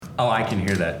Oh, I can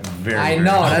hear that very I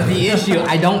know, that's the issue.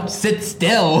 I don't sit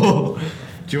still.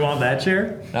 Do you want that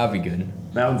chair? That'll be good.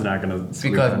 That one's not gonna.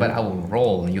 But I will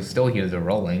roll, and you'll still hear the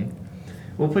rolling.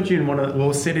 We'll put you in one of.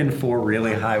 We'll sit in 4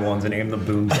 really high ones and aim the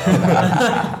booms.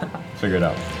 Figure it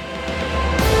out.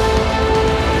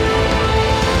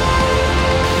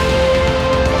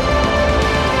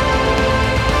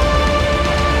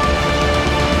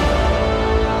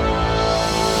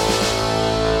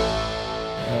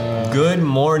 Good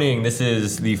morning. This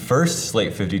is the first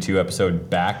Slate 52 episode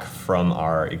back from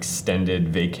our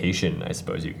extended vacation, I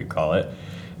suppose you could call it.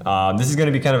 This is going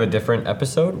to be kind of a different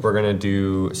episode. We're going to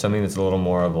do something that's a little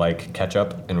more of like catch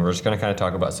up, and we're just going to kind of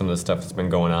talk about some of the stuff that's been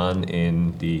going on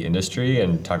in the industry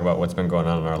and talk about what's been going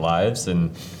on in our lives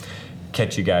and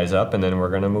catch you guys up, and then we're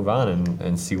going to move on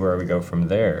and see where we go from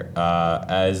there.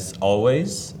 As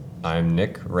always, I'm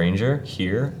Nick Ranger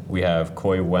here. We have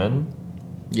Koi Wen.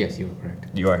 Yes, you were correct.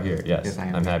 You are here, yes. Yes, I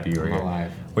am. I'm happy you were I'm here.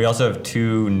 alive. We also have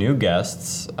 2 new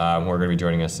guests who are going to be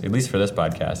joining us, at least for this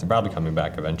podcast, and probably coming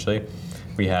back eventually.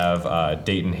 We have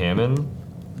Dayton Hammond.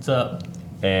 What's up?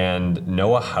 And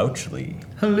Noah Houchley.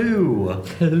 Hello.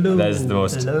 Hello. That is the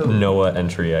most Noah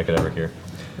entry I could ever hear.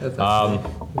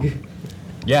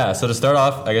 Yeah, so to start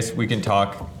off, I guess we can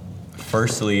talk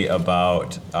firstly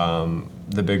about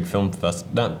the big film fest,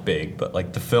 not big, but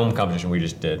like the film competition we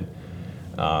just did.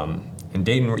 And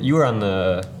Dayton, you were on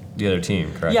the other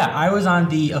team, correct? Yeah, I was on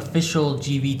the official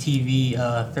GVTV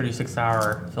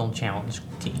 36-hour film challenge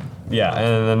team. Yeah,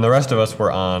 and then the rest of us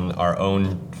were on our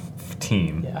own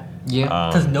team. Yeah. Yeah.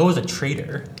 Because Noah's a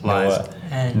traitor.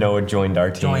 Noah joined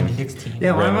our team. Joined Nick's team.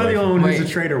 Yeah, why am I the only one who's Wait.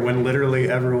 a traitor when literally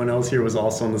everyone else here was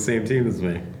also on the same team as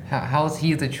me? How is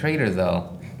he the traitor,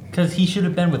 though? Because he should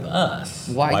have been with us.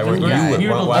 Why weren't Yeah, you?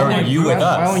 you're the Why weren't you with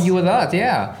us? Why weren't you with us?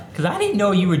 Yeah. Because I didn't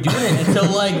know you were doing it until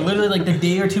literally the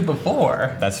day or two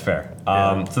before. That's fair.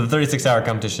 Yeah. So the 36-hour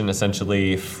competition,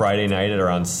 essentially Friday night at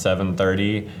around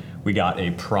 7:30, we got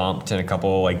a prompt and a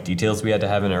couple details we had to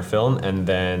have in our film, and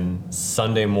then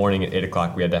Sunday morning at 8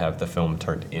 o'clock we had to have the film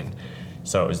turned in.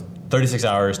 So it was 36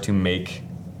 hours to make,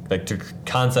 to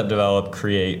concept develop,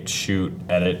 create, shoot,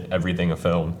 edit everything a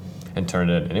film, and turn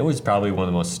it in. And it was probably one of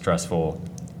the most stressful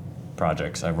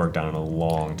projects I've worked on in a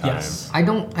long time. Yes. I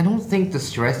don't think the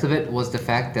stress of it was the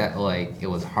fact that it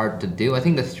was hard to do. I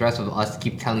think the stress of us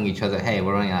keep telling each other, hey,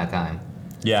 we're running out of time.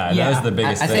 Yeah, that was the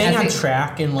biggest I thing. Staying on think-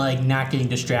 track and not getting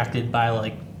distracted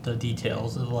by the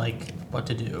details of what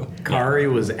to do. Kari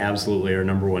was absolutely our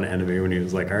number one enemy when he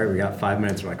was like, all right, we got 5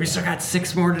 minutes. We're like, we still got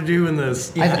 6 more to do in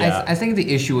this. I think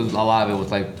the issue was a lot of it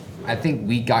was I think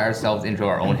we got ourselves into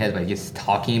our own heads by just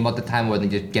talking about the time more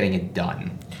than just getting it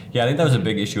done. Yeah, I think that was a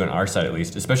big issue on our side, at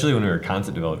least, especially when we were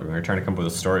concept developing. We were trying to come up with a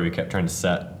story. We kept trying to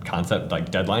set concept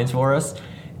deadlines for us,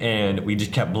 and we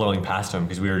just kept blowing past them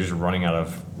because we were just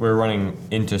running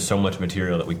into so much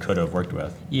material that we could have worked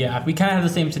with. Yeah, we kind of had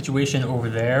the same situation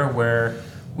over there where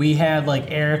we had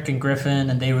Eric and Griffin,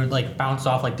 and they would bounce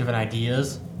off different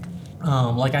ideas.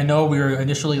 I know we were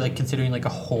initially considering a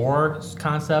horror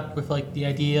concept with the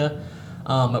idea.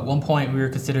 At one point we were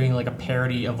considering a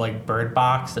parody of Bird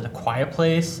Box and A Quiet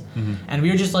Place, and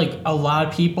we were just a lot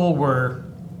of people were,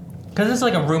 because it's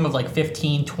a room of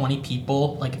 15, 20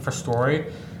 people for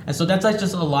story. And so that's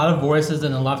just a lot of voices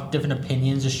and a lot of different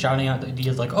opinions just shouting out the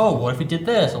ideas oh, what if we did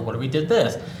this? Or what if we did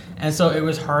this? And so it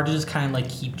was hard to just kind of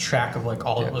keep track of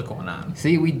all that was going on.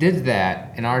 See, we did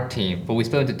that in our team, but we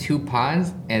split into 2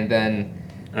 pods, and then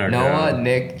Noah,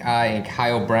 Nick, I, and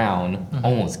Kyle Brown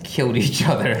almost killed each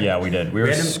other. Yeah, we did. We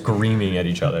were screaming at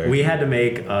each other. We had to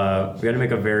make a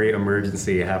very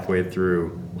emergency halfway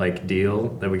through deal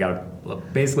that we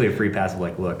got basically a free pass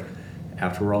of look,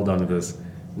 after we're all done with this,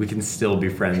 we can still be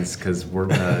friends because we're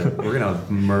gonna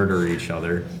murder each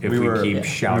other if we keep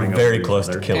shouting. We were very over close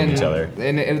each to other. killing each other.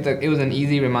 And it was an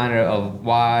easy reminder of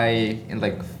why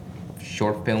in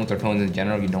short films or films in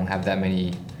general you don't have that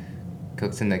many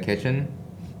cooks in the kitchen.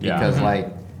 Yeah. Because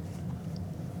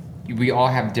we all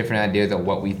have different ideas of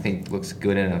what we think looks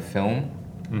good in a film.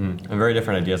 And very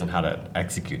different ideas on how to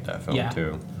execute that film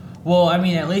too. Well, I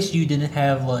mean, at least you didn't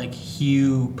have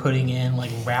Hugh putting in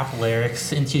rap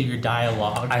lyrics into your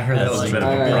dialogue. I heard that was a bit of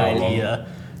a good problem. idea.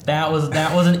 That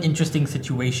was an interesting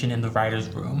situation in the writers'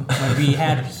 room when we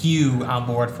had Hugh on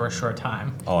board for a short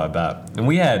time. Oh, I bet. And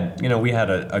we had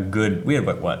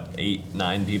what 8,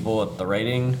 9 people at the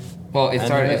writing. Well, I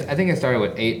think it started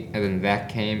with 8, and then Zach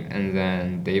came, and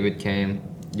then David came.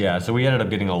 Yeah, so we ended up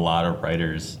getting a lot of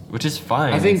writers, which is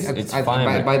fine. I think it's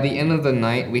fine. by the end of the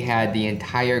night, we had the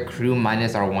entire crew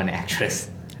minus our one actress.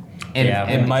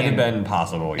 It might have been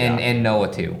possible. Yeah. And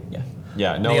Noah too. Yeah.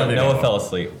 Yeah, The other Noah day. fell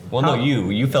asleep. Well, How- no,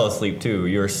 you fell asleep too.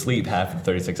 You were asleep half of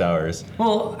 36 hours.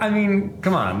 Well, I mean,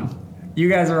 come on. You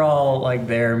guys are all like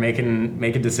there making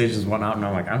decisions and whatnot, and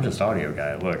I'm like, I'm just audio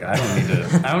guy. Look, I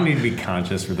don't need to be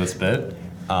conscious for this bit.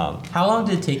 How long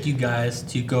did it take you guys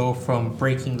to go from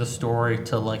breaking the story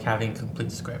to like having a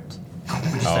complete script? What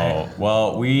would you say? Oh,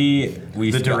 well, we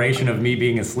The duration of me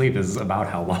being asleep is about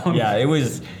how long? Yeah, it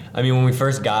was. I mean, when we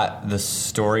first got the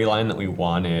storyline that we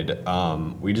wanted,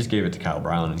 we just gave it to Kyle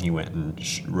Brown, and he went and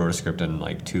wrote a script in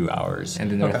like 2 hours.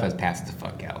 And then the rest Okay. of us passed the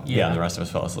fuck out. Yeah, and the rest of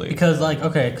us fell asleep.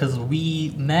 Because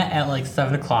we met at like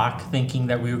 7:00 thinking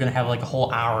that we were gonna have like a whole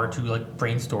hour to like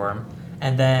brainstorm,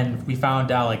 and then we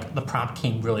found out like the prompt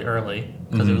came really early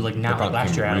because it was like The not like prompt last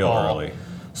came year at real all. early.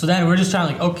 So then we're just trying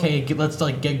like okay, let's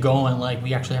like get going. Like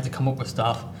we actually have to come up with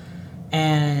stuff,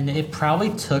 and it probably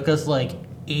took us like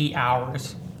 8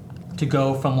 hours to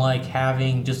go from like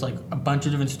having just like a bunch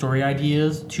of different story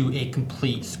ideas to a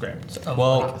complete script. Of,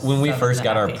 Well, like, when we 7.5 first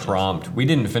got our pages. prompt, we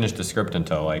didn't finish the script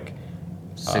until like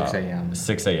 6 a.m.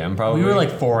 6 a.m. probably. we were like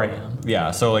 4 a.m.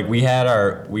 Yeah, so like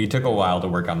we took a while to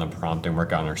work on the prompt and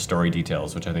work on our story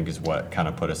details, which I think is what kind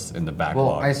of put us in the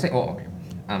backlog. Okay.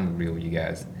 I'm real with you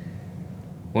guys.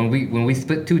 When we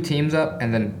split 2 teams up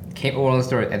and then came over the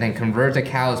story and then converged to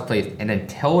Cal's place and then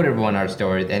told everyone our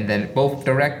stories and then both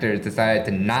directors decided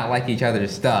to not like each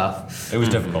other's stuff. It was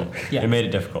difficult. Yeah. It made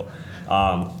it difficult.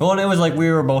 Well, and it was like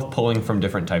we were both pulling from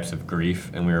different types of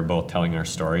grief, and we were both telling our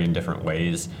story in different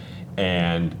ways,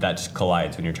 and that just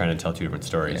collides when you're trying to tell 2 different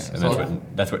stories, Yeah, and so-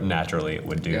 that's what naturally it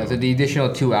would do. Yeah, so the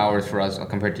additional 2 hours for us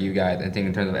compared to you guys, I think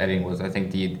in terms of editing was I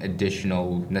think the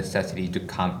additional necessity to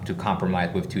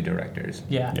compromise with 2 directors.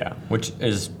 Yeah. Yeah, which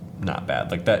is not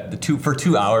bad. Like that, for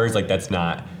 2 hours, like that's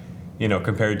not,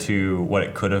 compared to what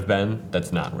it could have been,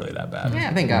 that's not really that bad.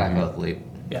 Yeah, thank God I fell asleep.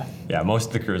 Yeah. Yeah, most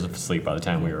of the crew was asleep by the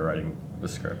time we were writing the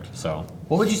script. So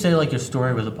What would you say like your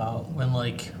story was about when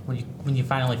when you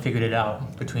finally figured it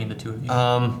out between the 2 of you?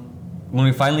 when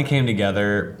we finally came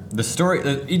together,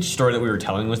 each story that we were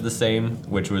telling was the same,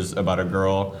 which was about a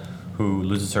girl who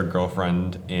loses her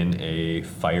girlfriend in a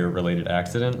fire-related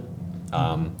accident.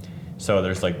 So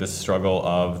there's like this struggle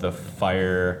of the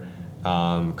fire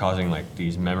causing like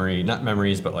these not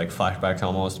memories, but like flashbacks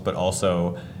almost, but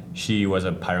also she was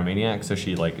a pyromaniac, so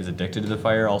she like is addicted to the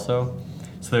fire also.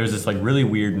 So there's this like really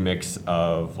weird mix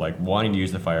of like wanting to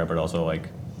use the fire, but also like,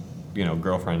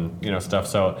 girlfriend, stuff.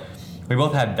 So we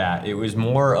both had that. It was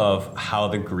more of how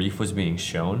the grief was being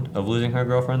shown of losing her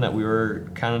girlfriend that we were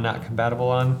kind of not compatible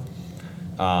on,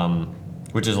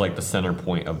 which is like the center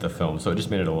point of the film. So it just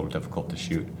made it a little difficult to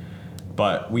shoot.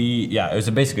 But it was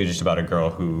basically just about a girl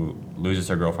who loses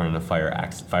her girlfriend in a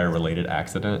fire-related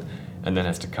accident, and then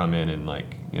has to come in and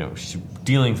she's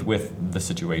dealing with the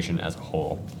situation as a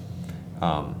whole.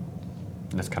 And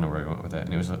that's kind of where I went with it,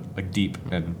 and it was like deep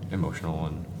and emotional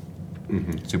and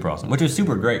super awesome, which was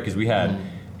super great because we had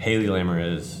Haley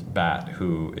Lamer Bat,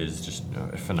 who is just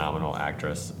a phenomenal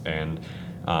actress, and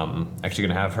actually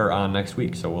going to have her on next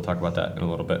week, so we'll talk about that in a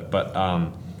little bit. But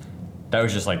that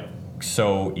was just like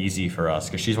so easy for us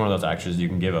because she's one of those actresses you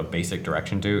can give a basic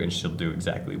direction to, and she'll do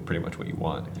exactly pretty much what you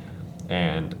want.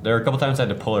 And there were a couple times I had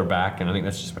to pull her back, and I think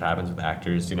that's just what happens with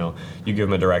actors. You give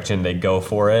them a direction, they go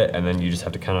for it, and then you just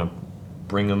have to kind of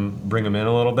bring them in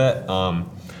a little bit.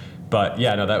 But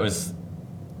yeah, no, that was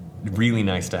really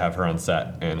nice to have her on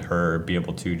set and her be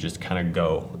able to just kind of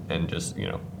go and just,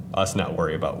 us not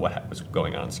worry about what was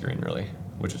going on screen really,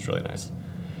 which is really nice.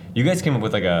 You guys came up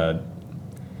with like a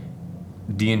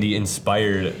D&D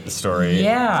inspired story.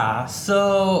 Yeah,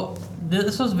 so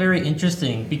this was very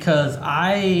interesting because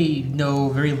I know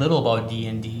very little about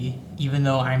D&D, even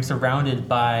though I'm surrounded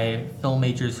by film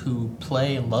majors who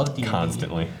play and love D&D.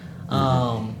 Constantly.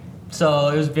 So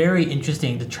it was very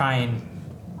interesting to try and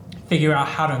figure out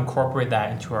how to incorporate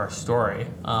that into our story.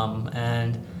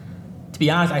 And to be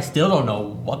honest, I still don't know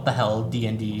what the hell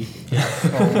D&D is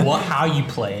or how you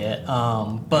play it.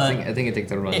 But I think it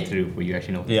takes a run through for you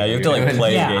actually know. Yeah, you have to like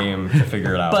play Yeah. a game to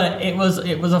figure it out. But it was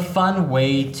a fun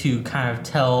way to kind of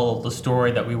tell the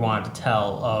story that we wanted to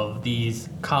tell of these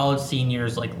college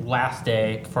seniors like last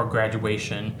day before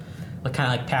graduation, like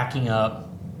kind of like packing up,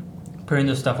 putting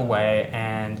their stuff away,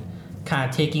 and kind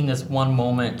of taking this one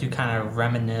moment to kind of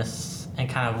reminisce and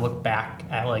kind of look back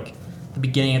at like the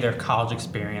beginning of their college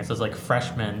experience as like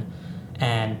freshmen,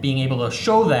 and being able to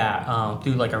show that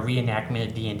through like a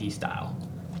reenactment D&D style.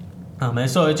 And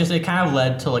so it kind of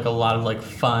led to like a lot of like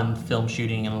fun film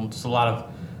shooting and just a lot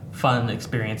of fun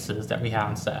experiences that we had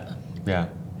on set. yeah.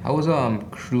 How was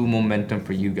crew momentum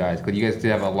for you guys? Because you guys did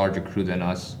have a larger crew than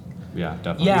us. Yeah,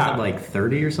 definitely. Yeah. We had like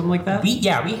 30 or something like that. We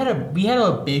had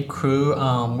a big crew,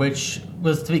 which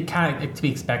was to be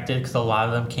expected because a lot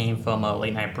of them came from a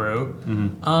late night brew.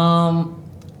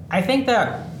 I think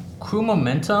that crew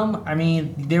momentum. I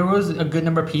mean, there was a good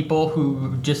number of people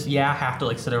who just have to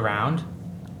like sit around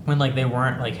when like they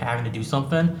weren't like having to do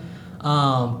something.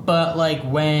 But like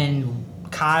when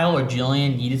Kyle or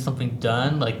Jillian needed something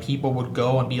done, like people would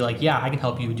go and be like, "Yeah, I can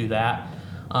help you do that."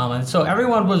 And so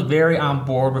everyone was very on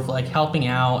board with like helping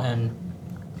out and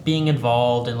being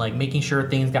involved and like making sure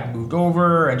things got moved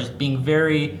over and just being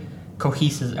very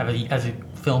cohesive as a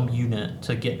film unit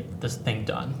to get this thing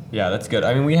done. Yeah, that's good.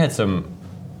 I mean, we had some,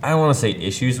 I don't want to say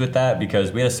issues with that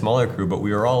because we had a smaller crew, but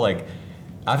we were all like,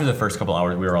 after the first couple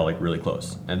hours, we were all like really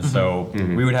close. And so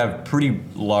we would have pretty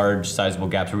large, sizable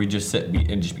gaps where we'd just sit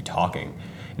and just be talking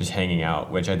and just hanging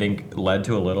out, which I think led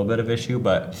to a little bit of issue,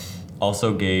 but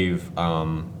also gave,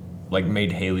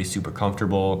 made Haley super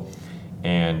comfortable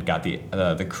and got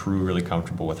the crew really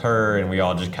comfortable with her. And we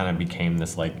all just kind of became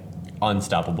this like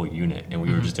unstoppable unit. And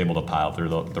we were just able to pile through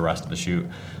the rest of the shoot,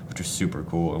 which was super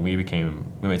cool. And we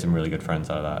made some really good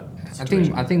friends out of that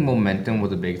situation. I think momentum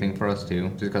was a big thing for us too,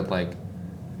 just because like,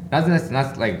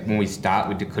 not like when we stopped,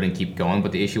 we couldn't keep going.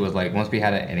 But the issue was like once we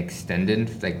had an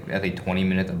extended, like I think 20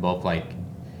 minutes above like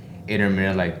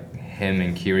intermittent, like him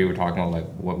and Kiri were talking about like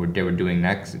what they were doing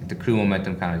next. The crew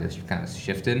momentum kind of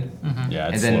shifted. Yeah,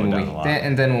 it and slowed then down a lot.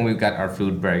 And then when we got our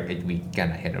food break, we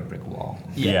kind of hit a brick wall.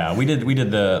 Yeah, we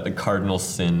did the cardinal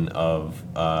sin of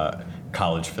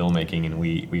college filmmaking, and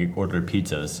we ordered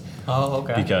pizzas. Oh,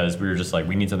 okay. Because we were just like,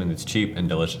 we need something that's cheap and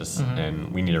delicious,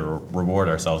 and we need to reward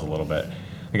ourselves a little bit.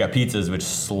 We got pizzas, which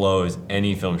slows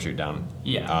any film shoot down.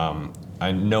 Yeah.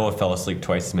 Noah fell asleep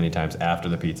twice as many times after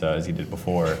the pizza as he did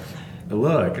before.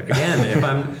 Look,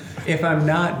 again, if I'm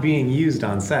not being used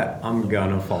on set, I'm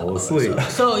gonna fall asleep.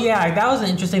 So yeah, that was an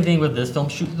interesting thing with this film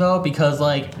shoot though, because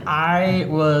like I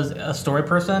was a story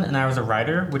person and I was a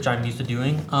writer, which I'm used to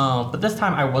doing. But this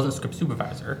time I wasn't script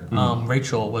supervisor.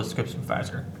 Rachel was script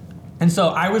supervisor, and so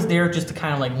I was there just to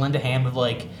kind of like lend a hand with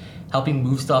like helping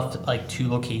move stuff like to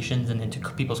locations and into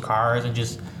people's cars and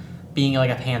just being like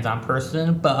a hands-on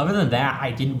person. But other than that,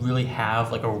 I didn't really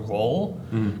have like a role.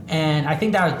 And I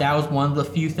think that was one of the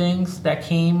few things that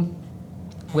came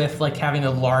with like having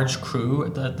a large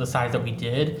crew the size that we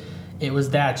did. It was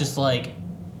that just like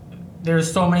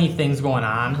there's so many things going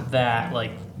on that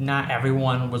like not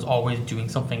everyone was always doing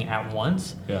something at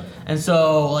once. Yeah. And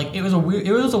so like it was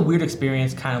a weird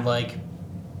experience, kind of like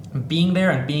being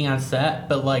there and being on set,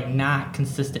 but like not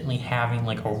consistently having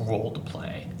like a role to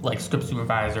play, like script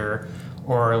supervisor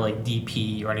or like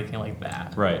DP or anything like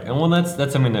that. Right, and well,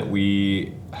 that's something that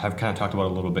we have kind of talked about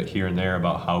a little bit here and there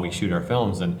about how we shoot our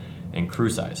films and crew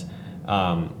size.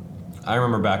 I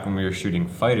remember back when we were shooting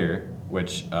Fighter,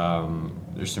 which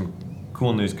there's some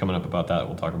cool news coming up about that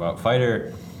we'll talk about.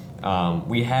 Fighter,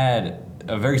 we had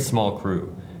a very small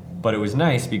crew, but it was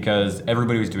nice because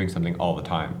everybody was doing something all the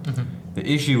time. The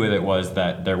issue with it was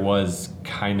that there was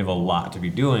kind of a lot to be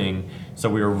doing, so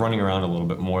we were running around a little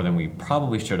bit more than we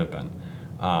probably should have been.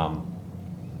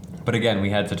 But again, we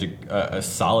had such a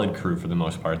solid crew for the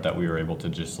most part that we were able to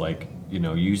just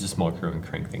use a small crew and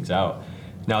crank things out.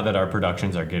 Now that our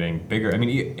productions are getting bigger, I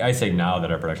mean, I say now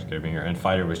that our productions are getting bigger, and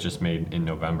Fighter was just made in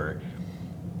November.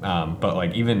 But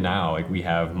like even now, like we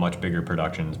have much bigger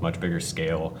productions, much bigger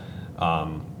scale.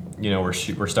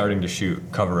 We're starting to shoot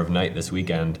Cover of Night this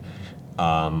weekend,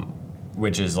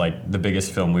 which is like the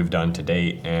biggest film we've done to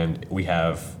date, and we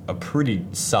have a pretty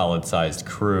solid sized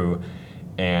crew,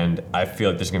 and I feel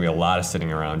like there's gonna be a lot of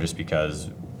sitting around just because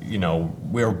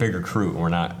we're a bigger crew. We're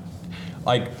not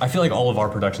like, I feel like all of our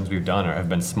productions we've done have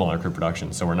been smaller crew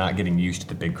productions, so we're not getting used to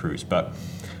the big crews. But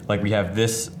like we have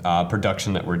this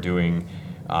production that we're doing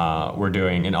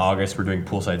in August. We're doing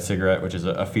Poolside Cigarette, which is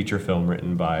a feature film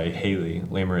written by Haley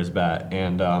Lamer is Bat,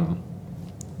 and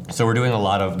so we're doing a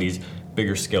lot of these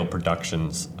bigger scale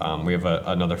productions. We have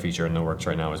another feature in the works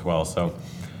right now as well. So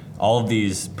all of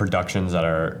these productions that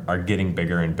are getting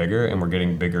bigger and bigger, and we're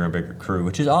getting bigger and bigger crew,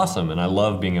 which is awesome, and I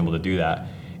love being able to do that.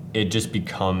 It just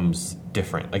becomes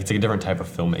different. Like it's like a different type of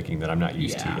filmmaking that I'm not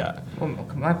used to yet. Well,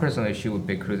 my personal issue with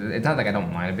big crews, it's not like I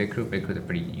don't mind a big crew. Big crews are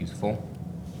pretty useful.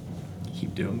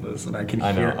 Keep doing this, and I can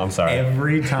I know, hear I'm sorry.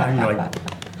 every time you're like,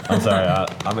 I'm sorry,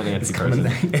 I'm an antsy person.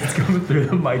 it's coming through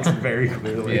the mics very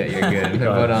clearly. Yeah, you're good.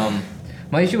 But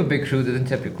my issue with big crews isn't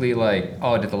typically like,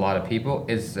 oh, there's a lot of people.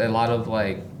 It's a lot of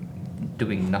like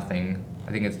doing nothing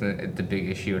I think it's the big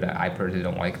issue that I personally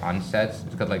don't like on sets.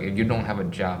 Because like if you don't have a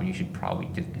job, you should probably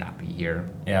just not be here.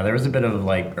 Yeah, there was a bit of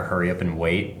like a hurry up and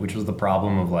wait, which was the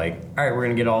problem of like, all right, we're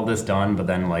gonna get all this done, but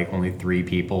then like only 3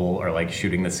 people are like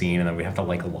shooting the scene, and then we have to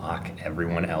like lock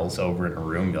everyone else over in a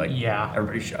room and be like, Yeah.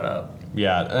 everybody shut up.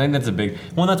 Yeah, I think that's a big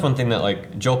one. That's one thing that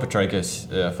like Joel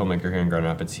Petrakis, a filmmaker here in Grand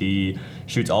Rapids, he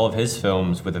shoots all of his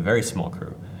films with a very small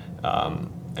crew,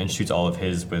 and shoots all of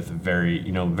his with very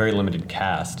limited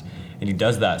cast. And he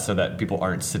does that so that people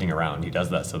aren't sitting around. He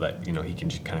does that so that he can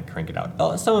just kind of crank it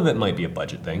out. Some of it might be a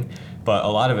budget thing, but a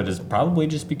lot of it is probably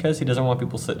just because he doesn't want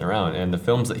people sitting around. And the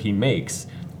films that he makes,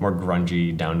 more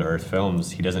grungy, down-to-earth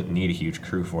films, he doesn't need a huge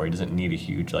crew for. He doesn't need a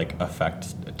huge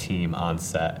effect team on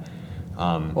set.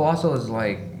 Well, also it's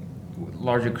like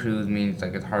larger crews means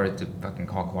like it's harder to fucking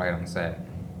call quiet on set.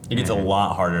 It gets a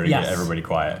lot harder to Yes. get everybody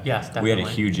quiet. Yes, We had a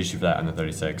definitely. huge issue with that on the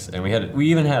 36, and we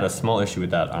even had a small issue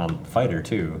with that on Fighter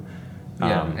too.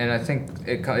 Yeah, and I think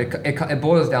it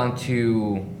boils down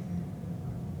to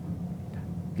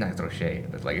not throw shade,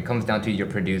 but like it comes down to your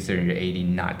producer and your AD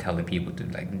not telling people to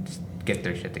like just get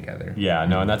their shit together. Yeah,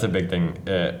 no, and that's a big thing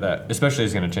that especially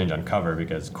is going to change on cover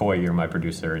because Coy, you're my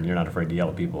producer, and you're not afraid to yell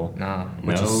at people. Nah,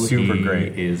 Which No, is super he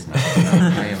great. Is not.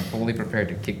 I am fully prepared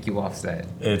to kick you off set.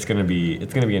 It's gonna be an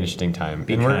interesting time.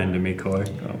 Be And we're- kind to me, Coy.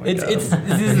 Oh my It's God. it's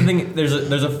this is the thing.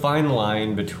 There's a fine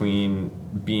line between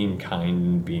being kind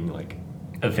and being like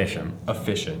efficient.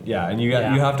 efficient. Yeah, and you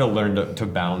Yeah. have to learn to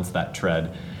balance that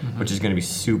tread, which is going to be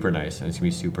super nice and it's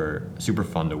going to be super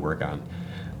fun to work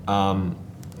on.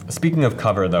 Speaking of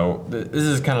cover, though, this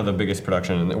is kind of the biggest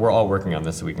production, and we're all working on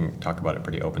this, so we can talk about it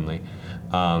pretty openly.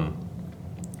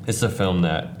 It's a film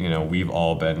that we've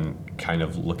all been kind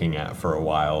of looking at for a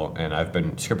while, and I've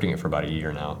been scripting it for about a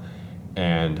year now,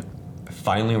 and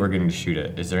finally we're getting to shoot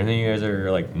it. Is there anything you guys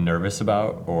are like nervous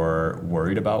about or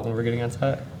worried about when we're getting on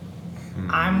set?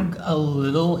 I'm a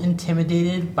little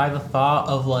intimidated by the thought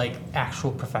of like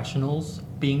actual professionals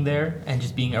being there and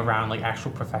just being around like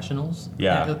actual professionals.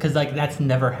 Yeah. Because like that's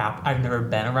never happened. I've never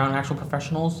been around actual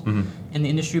professionals in the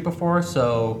industry before,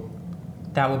 so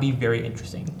that would be very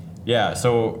interesting. Yeah,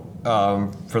 so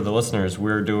for the listeners,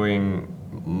 we're doing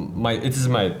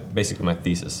basically my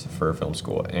thesis for film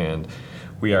school, and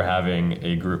we are having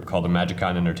a group called the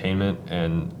Magicon Entertainment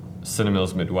and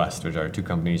Cinemills Midwest, which are 2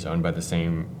 companies owned by the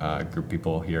same group of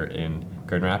people here in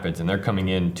Grand Rapids, and they're coming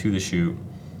in to the shoot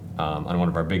on one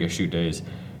of our biggest shoot days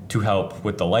to help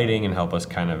with the lighting and help us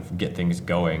kind of get things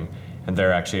going. And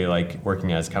they're actually like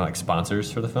working as kind of like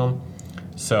sponsors for the film.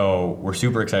 So we're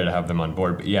super excited to have them on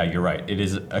board. But yeah, you're right. It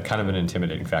is a kind of an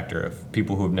intimidating factor of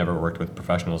people who have never worked with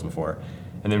professionals before,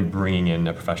 and then bringing in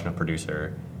a professional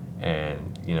producer,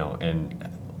 and and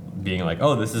being like,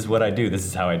 oh, this is what I do, this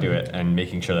is how I do it, and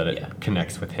making sure that it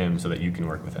connects with him so that you can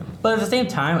work with him. But at the same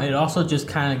time, it also just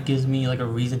kind of gives me like a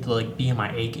reason to like be in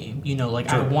my A game.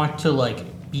 I want to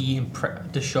like be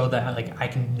to show that like I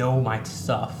can know my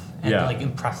stuff and like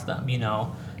impress them.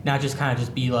 Not just kind of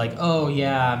just be like, oh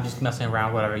yeah, I'm just messing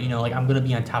around, whatever. Like I'm gonna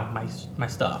be on top of my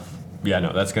stuff. Yeah,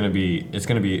 no, it's gonna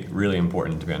be really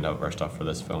important to be on top of our stuff for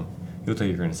this film. You look like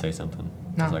you're gonna say something.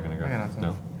 No, A second ago. I got nothing.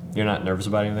 No, you're not nervous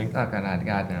about anything. Oh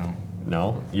God, no.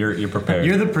 No, you're prepared.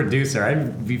 You're the producer. I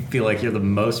feel like you're the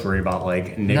most worried about like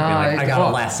Nick being No, like, I got well,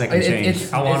 a last second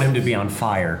change. I want him to be on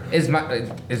fire. It's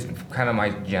kind of my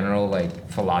general like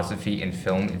philosophy in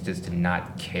film is just to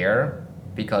not care,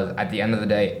 because at the end of the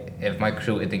day, if my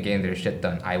crew isn't getting their shit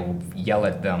done, I will yell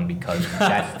at them because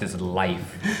that's just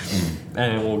life.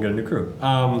 And we'll get a new crew.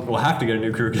 We'll have to get a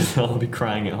new crew because they'll be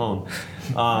crying at home.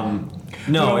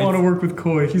 No, I want to work with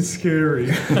Coy. He's scary.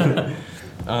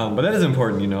 but that is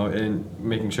important, in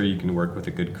making sure you can work with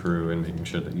a good crew and making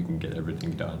sure that you can get everything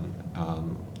done.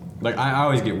 Like I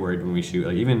always get worried when we shoot.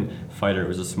 Like even Fighter, it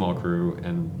was a small crew,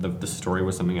 and the story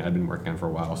was something I'd been working on for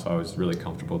a while, so I was really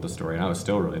comfortable with the story, and I was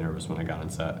still really nervous when I got on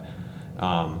set.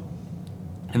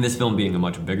 And this film being a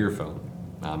much bigger film,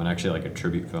 and actually like a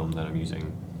tribute film that I'm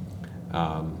using,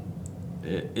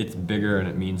 it's bigger and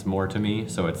it means more to me.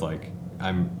 So it's like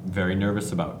I'm very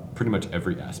nervous about pretty much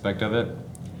every aspect of it.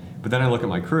 But then I look at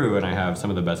my crew, and I have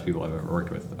some of the best people I've ever worked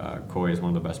with. Coy is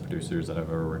one of the best producers that I've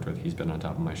ever worked with. He's been on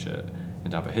top of my shit, on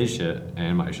top of his shit,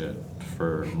 and my shit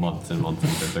for months and months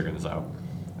since they're figuring this out.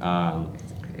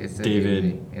 It's a David.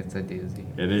 doozy. It's a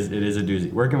doozy. It is a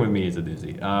doozy. Working with me is a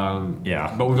doozy.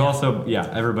 Yeah. But we've also,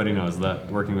 everybody knows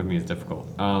that working with me is difficult.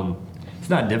 It's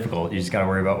not difficult. You just got to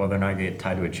worry about whether or not you get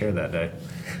tied to a chair that day.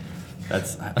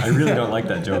 I really don't like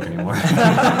that joke anymore.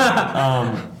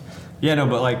 Yeah, no,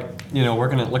 but like,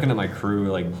 looking at my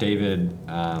crew, like David,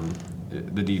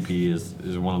 the DP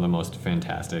is one of the most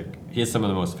fantastic. He has some of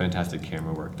the most fantastic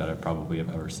camera work that I probably have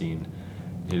ever seen.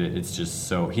 It's just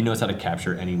so he knows how to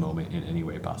capture any moment in any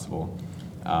way possible.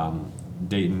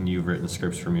 Dayton, you've written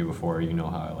scripts for me before. You know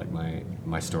how I like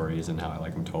my stories and how I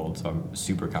like them told. So I'm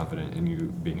super confident in you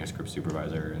being a script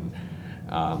supervisor. And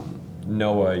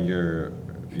Noah, you're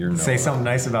Noah. Say something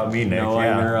nice about me, Nick. Noah,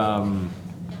 yeah.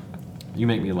 you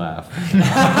make me laugh.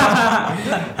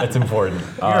 That's important.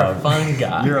 You're a fun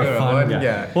guy. You're a You're a fun fun guy.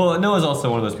 guy. Well, Noah's also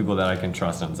one of those people that I can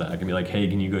trust on set. I can be like, hey,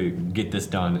 can you go get this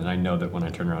done? And I know that when I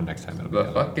turn around next time, it'll be The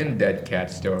done. fucking dead cat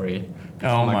story.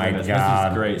 Oh my goodness, god.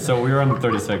 This is great. So we were on the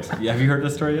 36. Yeah, have you heard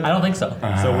this story yet? I don't think so.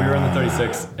 So we were on the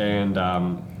 36, and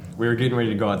we were getting ready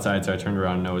to go outside. So I turned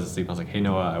around, Noah was asleep. I was like, "Hey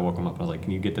Noah," I woke him up. I was like,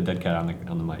 "Can you get the dead cat on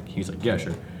the mic?" He's like, "Yeah,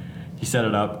 sure." He set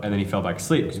it up, and then he fell back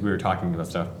asleep because we were talking about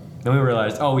stuff. Then we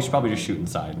realized, oh, we should probably just shoot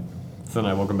inside. So then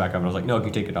I woke him back up, and I was like, "No, can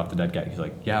you take it off the dead cat?" He's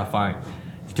like, "Yeah, fine."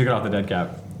 He took it off the dead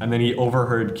cat, and then he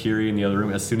overheard Kiri in the other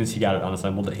room as soon as he got it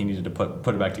unassembled that he needed to put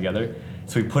it back together.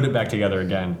 So he put it back together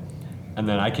again. And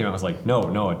then I came out and was like,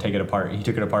 no, take it apart. He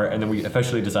took it apart, and then we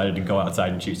officially decided to go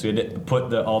outside and shoot. So we had to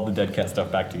put all the dead cat stuff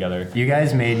back together. You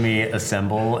guys made me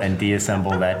assemble and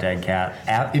deassemble that dead cat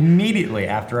immediately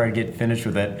after I get finished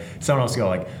with it. Someone else would go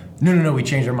like, no, we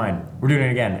changed our mind. We're doing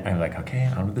it again. And I'm like, okay,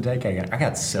 on with the dead cat again. I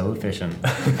got so efficient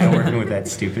at working with that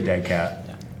stupid dead cat.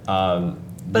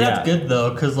 But that's good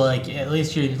though, cause like at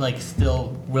least you're like still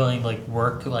willing to like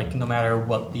work like no matter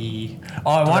what the.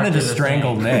 Oh, I wanted to director is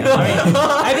strangle saying. Nick.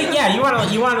 I think yeah, you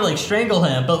want to like strangle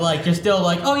him, but like you're still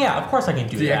like, oh yeah, of course I can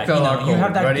do The that. XLR You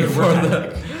have that ready good for work the-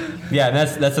 ethic. Yeah, and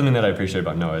that's something that I appreciate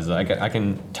about Noah is I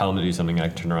can tell him to do something, and I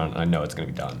can turn around and I know it's going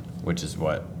to be done, which is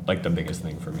what like the biggest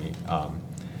thing for me.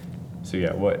 So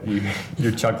yeah,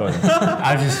 you're chuckling.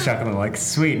 I was just chuckling like,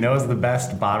 sweet, Noah's the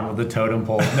best bottom of the totem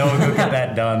pole. Noah, go get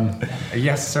that done.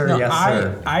 Yes, sir. No, yes,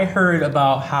 sir. I heard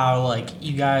about how like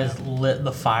you guys lit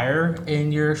the fire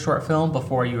in your short film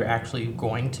before you were actually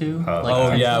going to. Like,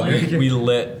 Oh yeah, intentionally. we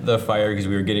lit the fire because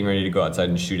we were getting ready to go outside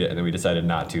and shoot it, and then we decided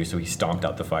not to, so we stomped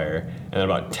out the fire, and then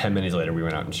about 10 minutes later we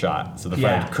went out and shot. So the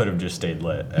Yeah. fire could have just stayed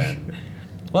lit. And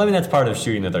well, I mean that's part of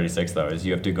shooting the 36 though, is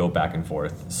you have to go back and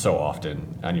forth so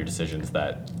often on your decisions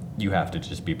that you have to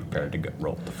just be prepared to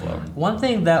roll with the flow. One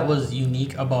thing that was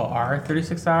unique about our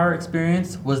 36-hour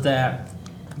experience was that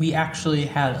we actually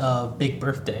had a big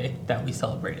birthday that we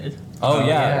celebrated. Oh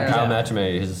yeah, yeah. Kyle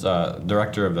Matchame, his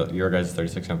director of your guys'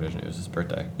 36 competition. It was his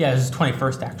birthday. Yeah, it was his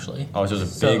 21st actually. Oh, so it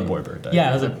was a big boy birthday.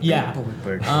 Yeah, it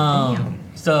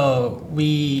was so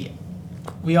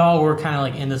we all were kind of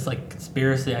like in this like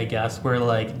conspiracy, I guess, where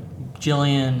like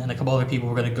Jillian and a couple other people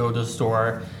were gonna go to the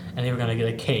store and they were gonna get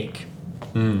a cake.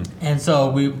 And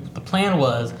so the plan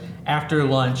was after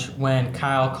lunch when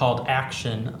Kyle called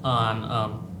action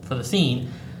on for the scene,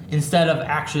 instead of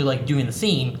actually like doing the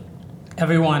scene,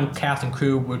 everyone, cast and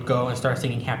crew, would go and start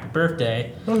singing "Happy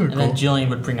Birthday," and then Jillian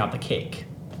would bring out the cake.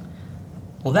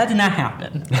 Well, that did not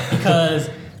happen because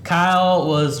Kyle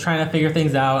was trying to figure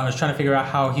things out and was trying to figure out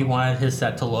how he wanted his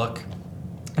set to look.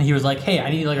 And he was like, "Hey, I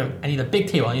need a big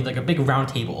table. I need like a big round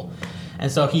table."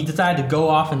 And so he decided to go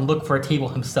off and look for a table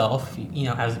himself. You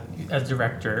know, as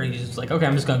director, he's just like, "Okay,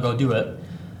 I'm just gonna go do it."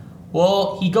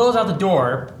 Well, he goes out the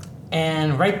door,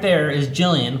 and right there is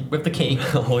Jillian with the cake.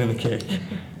 Holding the cake.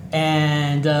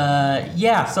 And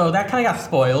so that kind of got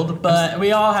spoiled, but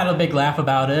we all had a big laugh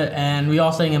about it, and we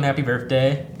all sang him happy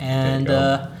birthday. And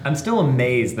I'm still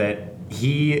amazed that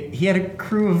he had a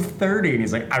crew of 30, and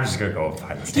he's like, I'm just gonna go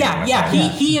find this table. yeah,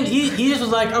 myself." he just was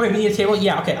like, okay, we need a table.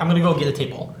 Yeah, okay, I'm gonna go get a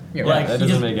table. Yeah, like that he doesn't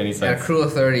just, make any A sense. crew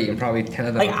of 30 and probably 10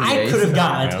 of them like are I PAs. could have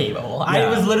gotten a Yeah. table. I Yeah.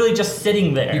 was literally just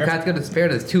sitting there. You guys could have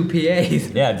spared us 2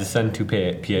 PAs. Yeah, just send two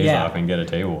PAs Yeah. off and get a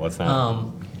table. It's not.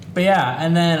 But yeah,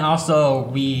 and then also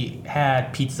we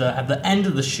had pizza at the end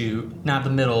of the shoot, not the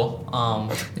middle.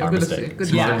 Yeah, Our good to mistake. see. Good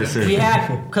to Yeah, see. we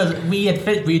had because we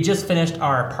had just finished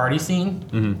our party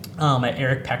scene at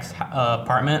Eric Peck's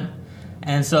apartment,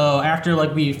 and so after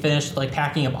like we finished like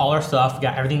packing up all our stuff,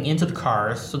 got everything into the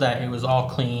cars so that it was all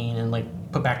clean and like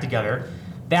put back together.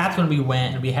 That's when we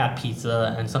went and we had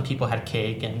pizza and some people had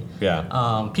cake and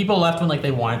Yeah. people left when like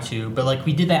they wanted to, but like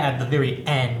we did that at the very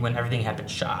end when everything had been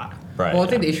shot. Right. Well, I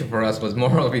think the issue for us was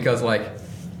more because like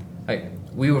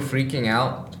we were freaking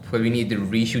out because we needed to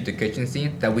reshoot the kitchen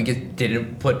scene that we just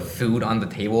didn't put food on the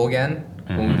table again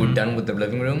when we were done with the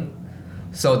living room.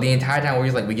 So the entire time we were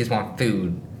just like, we just want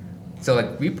food. So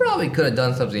like we probably could have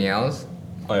done something else.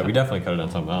 Oh yeah, we definitely could have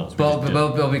done something else. We But, just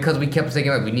but, but because we kept saying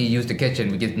like we need to use the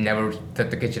kitchen, we just never set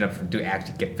the kitchen up to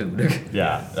actually get food. didn't.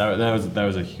 Yeah, that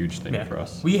was a huge thing for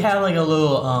us. We had like a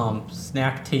little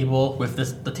snack table with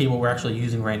the table we're actually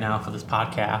using right now for this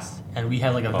podcast, and we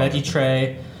had like a veggie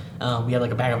tray, We had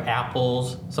like a bag of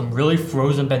apples, some really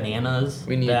frozen bananas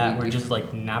We were just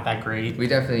like not that great. We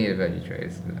definitely need a veggie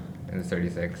trays in the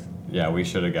 36. Yeah, we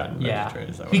should have gotten Yeah, veggie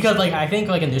trays. That was- because like I think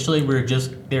like initially they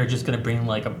were just gonna bring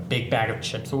like a big bag of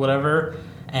chips or whatever,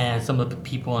 and some of the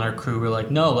people in our crew were like,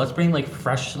 no, let's bring like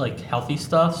fresh like healthy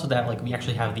stuff so that like we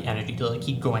actually have the energy to like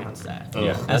keep going on set.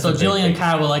 Yeah, And that's so a big Jillian thing. and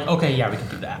Kyle were like, okay, yeah, we can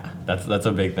do that. That's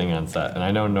a big thing on set, and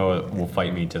I know Noah will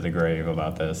fight me to the grave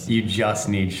about this. You just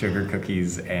need sugar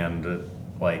cookies and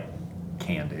like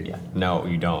candy. Yeah. No,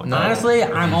 you don't. No. Honestly,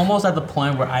 I'm almost at the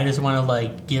point where I just want to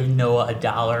like give Noah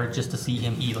 $1 just to see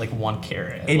him eat like one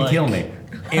carrot. It'd Like- kill me.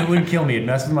 It would kill me. It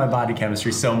messes with my body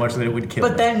chemistry so much that it would kill me.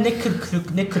 But then Nick could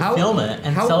film it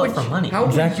and sell it for money. How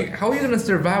Exactly. how are you gonna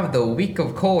survive the week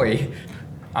of koi?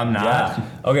 I'm not. Yeah.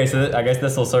 Okay, so I guess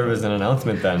this will serve as an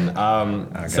announcement then.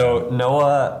 So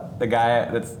Noah, the guy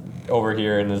that's over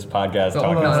here in this podcast No,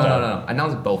 talking no, no, stuff. no.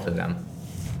 Announce both of them.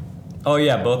 Oh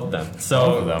yeah, both of them. So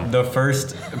Both of them. the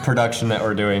first production that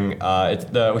we're doing,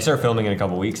 we start filming in a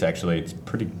couple weeks. Actually, it's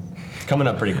coming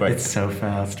up pretty quick. It's so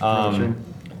fast.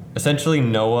 Essentially,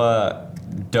 Noah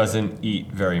doesn't eat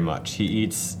very much. He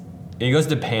goes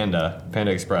to Panda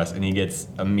Express, and he gets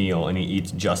a meal, and he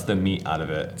eats just the meat out of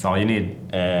it. That's all you need.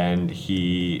 And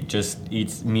he just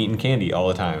eats meat and candy all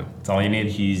the time. That's all you need.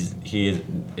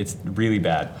 It's really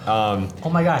bad. Oh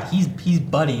my god, he's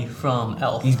Buddy from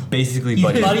Elf. He's basically He's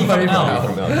Buddy Buddy from Elf.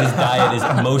 from Elf. His diet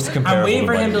is most comparable. I'm waiting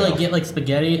for him to Buddy like Elf. get like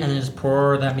spaghetti and then just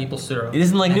pour that maple syrup. He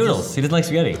doesn't like And noodles. just- He doesn't like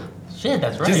spaghetti. Shit,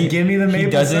 that's right. Just give me the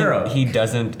maple syrup. He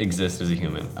doesn't exist as a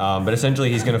human. But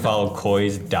essentially, he's going to follow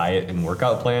Koi's diet and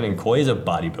workout plan. And Koi is a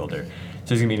bodybuilder, so he's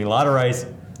going to be eating a lot of rice,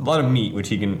 a lot of meat, which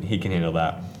he can handle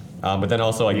that. But then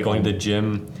also like going to the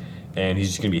gym, and he's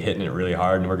just going to be hitting it really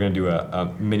hard. And we're going to do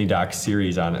a mini doc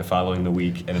series on it following the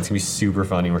week, and it's going to be super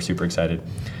funny. We're super excited.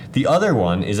 The other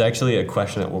one is actually a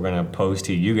question that we're going to pose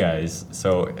to you guys.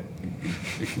 So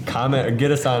comment or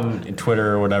get us on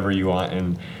Twitter or whatever you want,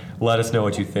 and let us know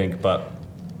what you think. But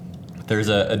there's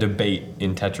a debate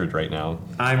in Tetrad right now.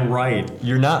 I'm right.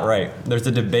 You're not right. There's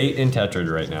a debate in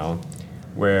Tetrad right now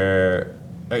where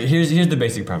here's the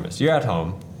basic premise. You're at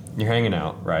home, you're hanging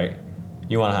out, right?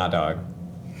 You want a hot dog,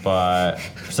 but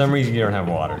for some reason you don't have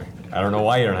water. I don't know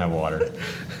why you don't have water,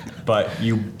 but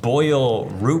you boil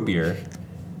root beer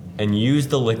and use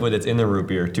the liquid that's in the root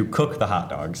beer to cook the hot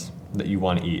dogs that you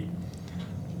want to eat.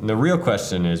 And the real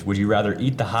question is, would you rather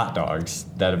eat the hot dogs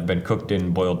that have been cooked in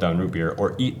boiled down root beer,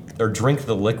 or drink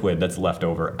the liquid that's left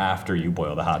over after you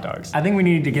boil the hot dogs? I think we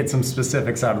need to get some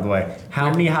specifics out of the way.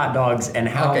 How many hot dogs and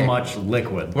how Okay. much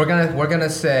liquid? We're gonna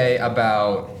say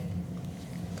about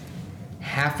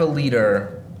half a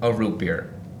liter of root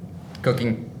beer,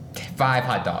 cooking 5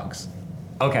 hot dogs.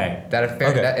 Okay. That a fair?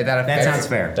 Okay. Is that a That fair? sounds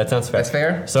fair. That sounds fair. That's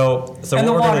fair? So and what the we're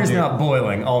gonna water's do- not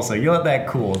boiling also. You let that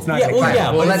cool. It's not Yeah, gonna well, Fine. yeah,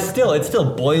 Well, but let's- it's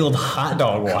still boiled hot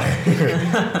dog water.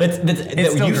 that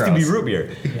still used to be gross. root beer.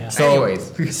 Yeah. So,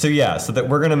 Anyways. so that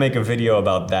we're gonna make a video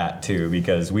about that too,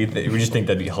 because we just think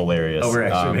that'd be hilarious. Oh, we're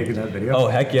actually making that video? Oh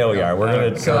heck yeah, we are.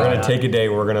 We're So- gonna take a day.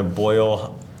 We're gonna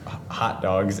boil hot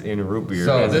dogs in root beer.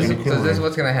 So Guys, this you're gonna kill is me.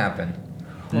 what's gonna happen.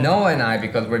 Noah and I,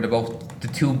 because we're the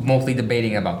two mostly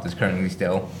debating about this currently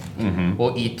still,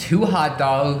 we'll eat 2 hot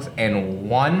dogs and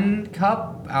 1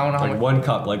 cup. I don't know how like much. 1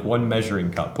 cup, like 1 measuring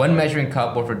cup. 1 measuring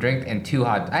cup worth of drink and 2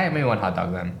 maybe 1 hot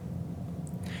dog then.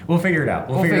 We'll figure it out.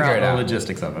 We'll figure figure out it the out.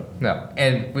 logistics of it. No,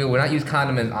 and we will not use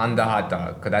condiments on the hot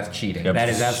dog because that's cheating. Yep, That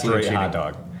is absolute straight hot cheating.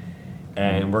 dog.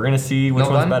 And we're gonna see which No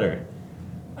one's bun? better.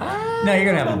 No, you're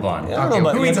gonna have a bun. I don't know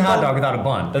about- Who eats a hot dog without a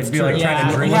bun? That's It'd be true. like trying Yeah,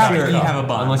 to drink we out of have a to cup. have a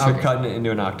bun. Unless you're Okay. cutting it into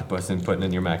an octopus and putting it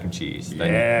in your mac and cheese.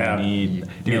 Then Yeah. you need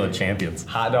Meal of champions.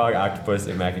 hot dog, octopus,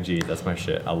 and mac and cheese. That's my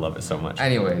shit. I love it so much.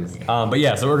 Anyways, But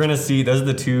yeah, so we're gonna see. Those are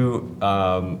the 2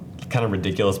 kind of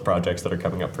ridiculous projects that are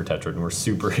coming up for Tetrad, and we're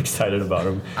super excited about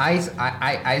them.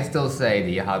 I still say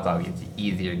the hot dog is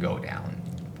easier to go down.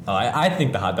 I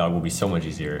think the hot dog will be so much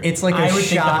easier. It's like I a would take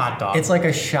the shot. hot dog. It's like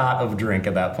a shot of drink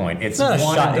at that point. It's not a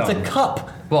one shot. and It's a done. cup.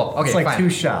 Well, okay, It's like fine. 2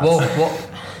 shots.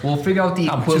 We'll figure out the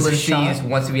Just a equivalencies shot?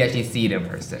 once we actually see it in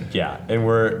person. Yeah, and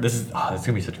this is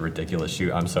gonna be such a ridiculous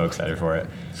shoot. I'm so excited for it.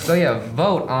 So yeah,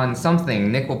 vote on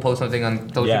something. Nick will post something on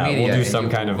social Yeah, media. we'll do and some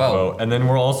you kind will of vote, and then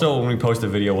we're also when we post a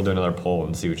video, we'll do another poll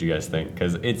and see what you guys think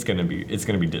because it's gonna be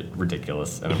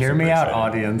ridiculous. And I'm Hear super me out, excited.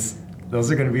 audience. Those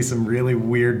are going to be some really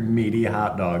weird, meaty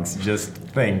hot dogs. Just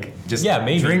think. Just Yeah,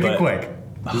 maybe, drink but- it quick.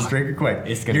 Just drink it quick.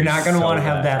 It's gonna You're be not going to so want to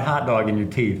have bad. that hot dog in your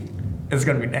teeth. It's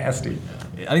going to be nasty.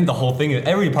 I think the whole thing,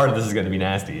 every part of this is gonna be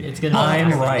nasty. It's gonna. I'm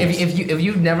be right. If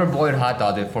you've never boiled hot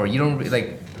dog before, you don't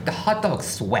like the hot dog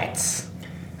sweats.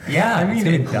 Yeah, I mean, It's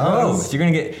gonna it be gross. does. You're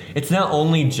gonna get. It's not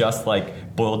only just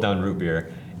like boiled down root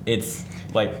beer. It's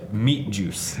like meat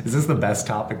juice. Is this the best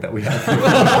topic that we have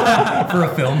for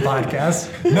a film podcast?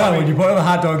 No, when you boil the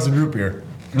hot dogs in root beer.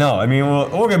 No, I mean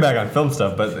we'll get back on film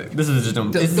stuff, but this is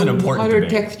just this is an important water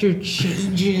debate. texture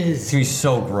changes. It's gonna be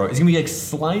so gross. It's gonna be like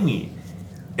slimy.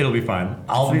 It'll be fine.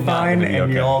 I'll be It's not fine, gonna be and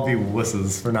okay. you'll all be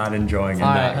wusses for not enjoying it.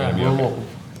 Alright, gonna be we'll- okay. we'll-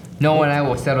 no one and I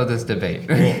will settle this debate.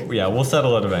 Yeah, we'll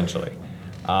settle it eventually.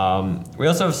 We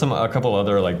also have a couple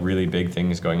other like really big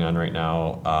things going on right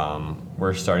now.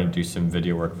 We're starting to do some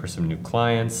video work for some new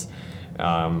clients.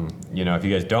 If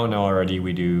you guys don't know already,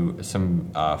 we do some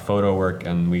photo work,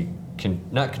 and we can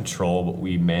not control, but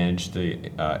we manage the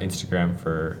Instagram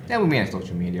for That would be on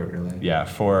social media, really.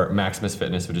 for Maximus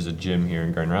Fitness, which is a gym here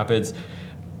in Grand Rapids.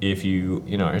 If you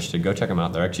are interested, go check them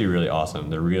out. They're actually really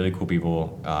awesome. They're really cool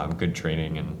people, good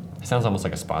training, and it sounds almost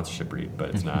like a sponsorship read, but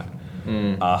it's not.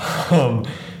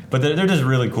 But they're just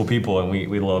really cool people, and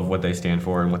we love what they stand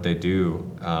for and what they do.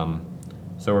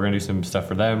 So we're gonna do some stuff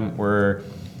for them. We're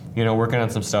working on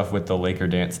some stuff with the Laker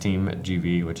dance team at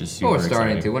GV, which is super We're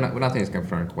starting exciting. to. We're nothing's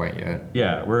confirmed quite yet.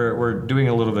 Yeah, we're doing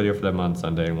a little video for them on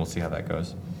Sunday, and we'll see how that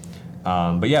goes.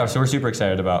 But yeah, so we're super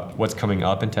excited about what's coming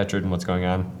up in Tetrad and what's going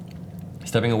on.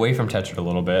 Stepping away from Tetrad a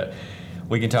little bit,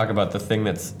 we can talk about the thing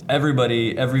that's every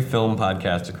film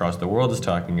podcast across the world is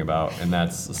talking about, and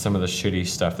that's some of the shitty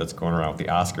stuff that's going around with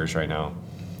the Oscars right now,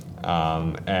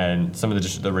 and some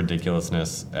of the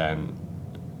ridiculousness and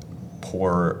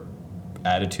poor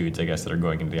attitudes, I guess, that are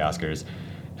going into the Oscars.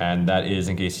 And that is,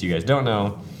 in case you guys don't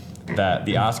know, that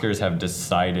the Oscars have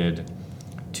decided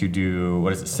to do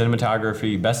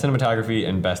cinematography, best cinematography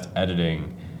and best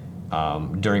editing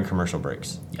during commercial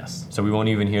breaks. Yes. So we won't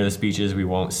even hear the speeches. We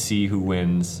won't see who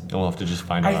wins. And we'll have to just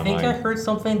find out I think online. I heard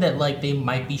something that like they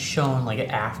might be shown like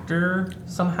after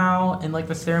somehow in like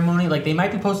the ceremony. Like they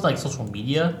might be posted like social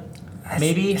media,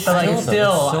 maybe. But like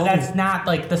still, that's not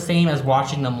like the same as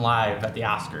watching them live at the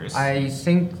Oscars. I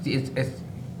think it's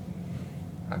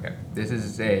okay. This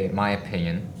is my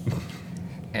opinion,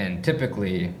 and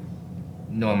typically,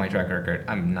 knowing my track record,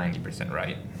 I'm 90%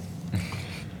 right.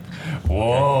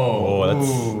 Whoa.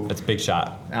 Oh, that's big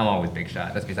shot. I'm always big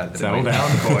shot. That's beside the Settle point. down,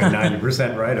 boy.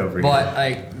 90% right over here. But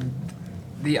like,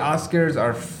 the Oscars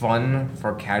are fun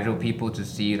for casual people to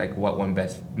see like what won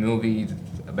best movie,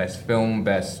 best film,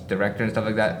 best director, and stuff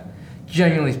like that.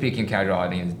 Generally speaking, casual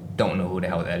audience don't know who the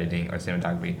hell is editing or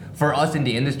cinematography. For us in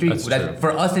the industry, That's true.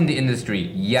 for us in the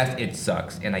industry, yes, it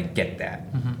sucks, and I get that.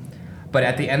 But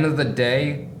at the end of the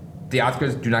day, the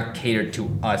Oscars do not cater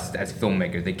to us as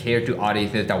filmmakers. They cater to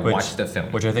audiences that watch the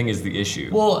film. Which I think is the issue.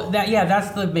 Well, that's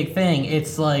the big thing.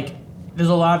 It's like there's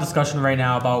a lot of discussion right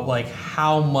now about like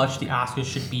how much the Oscars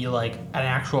should be like an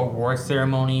actual award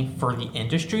ceremony for the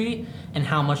industry and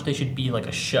how much they should be like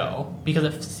a show. Because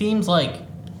it seems like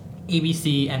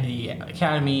ABC and the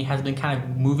Academy has been kind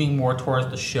of moving more towards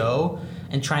the show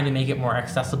and trying to make it more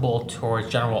accessible towards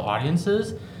general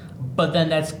audiences. But then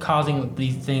that's causing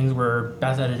these things where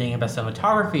best editing and best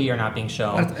cinematography are not being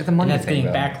shown. It's a money and that's thing,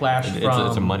 getting though. backlash from...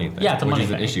 It's a money thing. Yeah, it's a money which is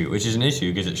thing. an issue. Which is an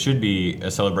issue because it should be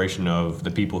a celebration of the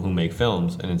people who make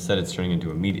films, and instead it's turning into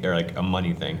a media or like a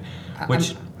money thing.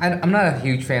 Which I'm not a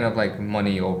huge fan of like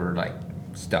money over like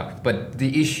stuff, but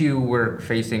the issue we're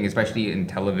facing, especially in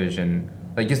television,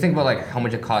 like just think about like how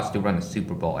much it costs to run a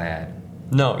Super Bowl ad.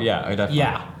 no, yeah, I definitely.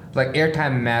 Yeah. Like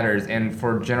airtime matters, and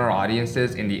for general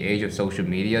audiences in the age of social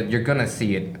media, you're gonna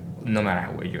see it no matter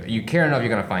how you care enough, you're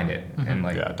gonna find it. And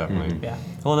like, Yeah, definitely. Yeah.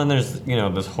 Well, then there's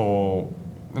this whole,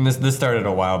 and this started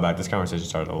a while back. This conversation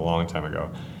started a long time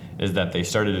ago. Is that they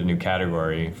started a new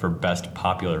category for best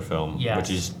popular film, Yes.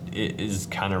 which is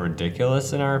kind of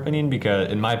ridiculous in our opinion,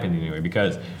 in my opinion anyway,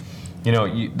 because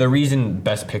the reason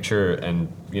Best Picture and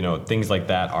things like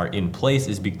that are in place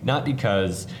is not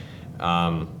because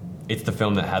it's the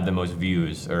film that had the most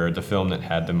views or the film that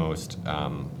had the most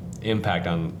impact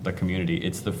on the community.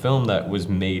 It's the film that was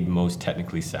made most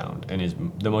technically sound and is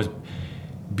the most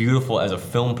beautiful as a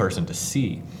film person to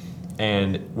see.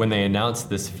 And when they announced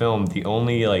this film, the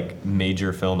only like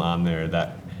major film on there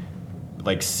that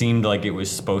like seemed like it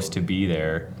was supposed to be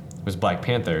there was Black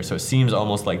Panther. So it seems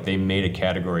almost like they made a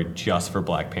category just for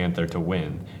Black Panther to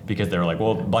win because they were like,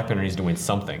 well, Black Panther needs to win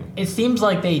something. It seems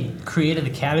like they created the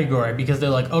category because they're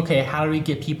like, okay, how do we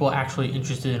get people actually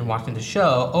interested in watching the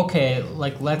show? Okay,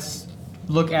 like let's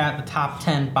look at the top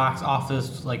 10 box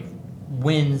office like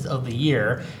wins of the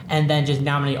year and then just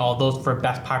nominate all those for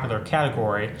best popular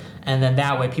category, and then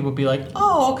that way people be like,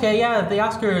 oh, okay, yeah, the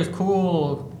Oscar is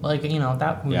cool, like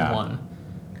that movie Yeah. won.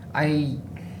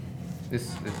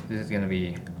 This is gonna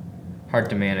be hard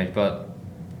to manage, but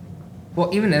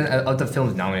even of the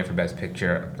films nominated for Best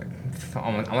Picture, like, I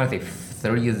want to say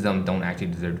 30 of them don't actually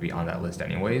deserve to be on that list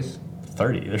anyways.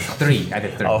 30. There's 3. I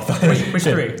did 30. Oh, 30. Which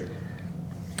three?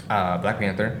 Black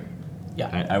Panther,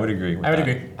 Yeah. I would agree with I would that.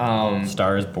 agree.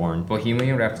 Star is Born.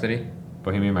 Bohemian Rhapsody,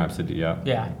 Bohemian Rhapsody, yeah.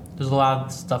 Yeah. There's a lot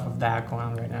of stuff of that going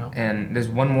on right now. and there's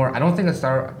one more. I don't think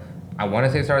I want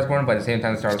to say Star is Born, but at the same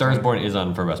time, Star is Born is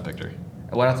on for Best Picture.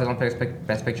 What else is on Best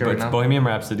Picture But right it's now? Bohemian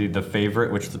Rhapsody, The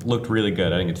Favorite, which looked really good.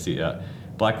 I didn't get to see it yet.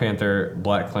 Black Panther,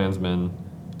 Black Klansman,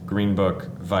 Green Book,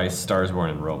 Vice, Star is Born,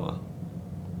 and Roma.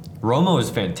 Roma was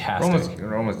fantastic.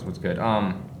 Roma was good.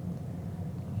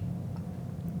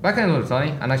 Black Panther was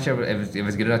funny. I'm not sure if it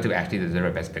was good enough to actually deserve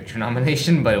a Best Picture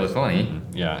nomination, but it was funny.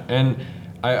 Yeah, and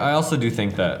I also do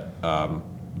think that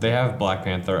they have Black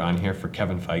Panther on here for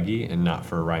Kevin Feige and not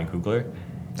for Ryan Coogler,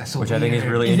 That's so which I think is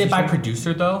weird. really Is it by interesting.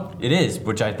 producer though? It is,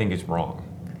 which I think is wrong.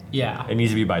 Yeah. It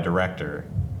needs to be by director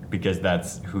because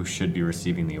that's who should be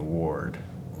receiving the award,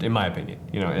 in my opinion.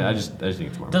 You know, I just think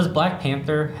it's more. Does Black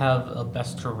Panther have a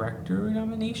Best Director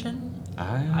nomination?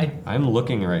 I'm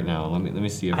looking right now. Let me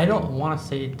see if I don't want to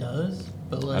say it does,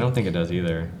 but like I don't think it does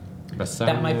either. Best sound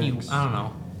that might be. mix, I don't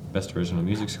know. Best original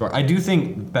music score. I do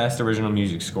think best original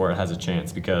music score has a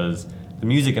chance because the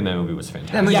music in that movie was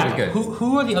fantastic. That movie Yeah. was good.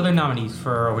 Who are the other nominees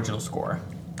for original score?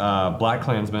 Black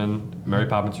Klansman, Mary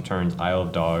Poppins Returns, Isle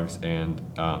of Dogs, and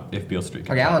If Beale Street.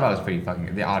 Comes Okay, Back. Isle of Dogs is pretty fucking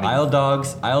good. The audio. Isle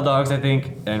Dogs, I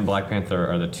think, and Black Panther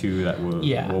are the two that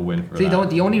will win for See, that.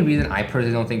 the only reason I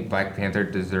personally don't think Black Panther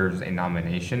deserves a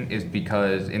nomination is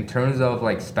because, in terms of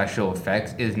like special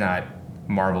effects, is not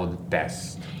Marvel's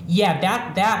best. Yeah,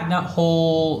 that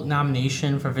whole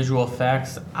nomination for visual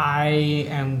effects,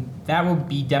 that would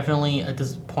be definitely a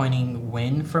disappointing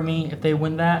win for me if they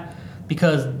win that,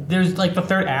 because there's like the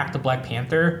third act of Black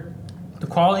Panther, the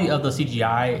quality of the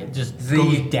CGI just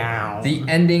goes down. The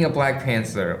ending of Black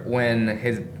Panther when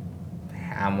his,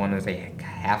 I want to say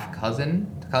half cousin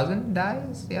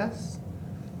dies. Yes.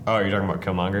 Oh, you're talking about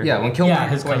Killmonger? Yeah, when Killmonger, Yeah,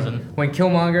 his cousin. When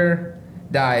Killmonger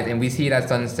died and we see that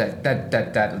sunset, that's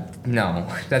CG.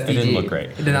 It didn't look great.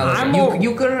 It did not look I'm great. more-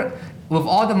 You couldn't, with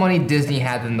all the money Disney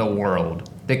has in the world,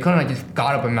 they couldn't have just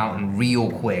got up a mountain real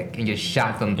quick and just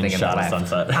shot something And in shot the a left.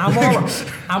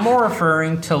 sunset. I'm more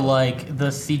referring to like the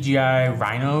CGI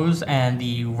rhinos and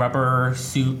the rubber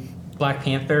suit Black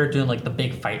Panther doing like the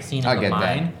big fight scene I in the get that.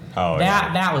 mine. Oh,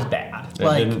 yeah. That was bad.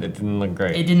 It didn't look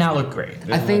great. It did not look great.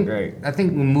 I think great. I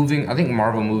think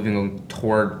Marvel moving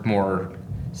toward more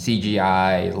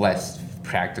CGI, less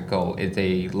practical is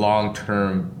a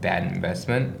long-term bad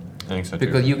investment. I think so too.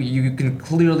 Because you can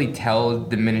clearly tell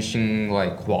diminishing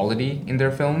like quality in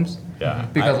their films. Yeah.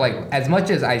 Because like as much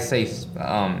as I say,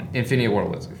 Infinity War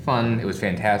was fun, it was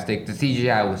fantastic. The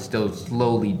CGI was still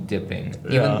slowly dipping.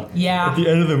 Yeah. At the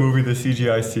end of the movie, the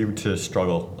CGI seemed to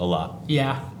struggle a lot,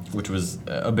 Yeah. which was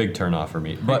a big turnoff for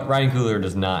me. But Ryan Coogler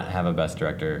does not have a Best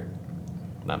Director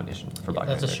nomination for Black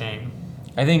That's a Panther. shame.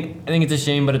 I think it's a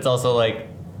shame, but it's also like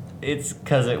it's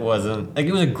because it wasn't like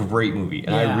it was a great movie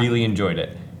and Yeah. I really enjoyed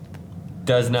it.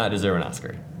 Does not deserve an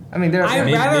Oscar. I mean, there. I'd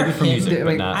Maybe, rather maybe for him- music, but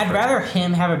like, not. I'd for- rather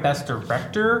him have a Best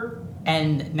Director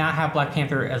and not have Black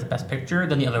Panther as Best Picture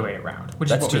than the other way around, which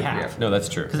That's is what true. we have. Yeah. No, that's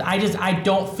true. Because I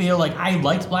don't feel like I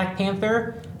liked Black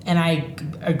Panther, and I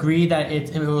agree that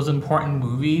it was an important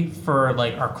movie for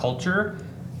like our culture,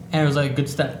 and it was like a good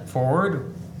step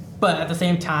forward. But at the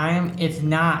same time, it's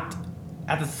not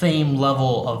at the same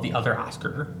level of the other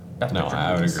Oscar Best No, Picture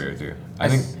I would movies. agree with you. I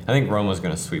think Roma's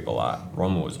going to sweep a lot.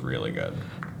 Roma was really good.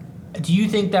 Do you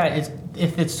think that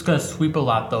if it's going to sweep a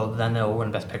lot though, then they'll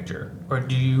win Best Picture, or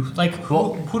do you like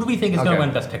who do we think is going Okay. to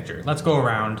win Best Picture? Let's go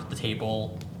around the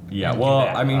table. Yeah, and do well,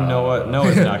 that. I mean, Noah's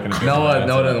not going to be. Noah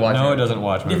doesn't watch Noah it. doesn't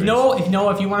watch movies.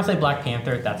 If you want to say Black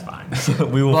Panther, that's fine.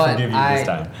 we will But forgive you this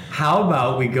time. How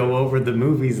about we go over the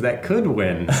movies that could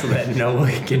win so that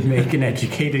Noah can make an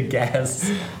educated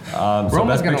guess? So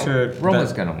Roma's Best Picture.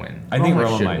 gonna win. I think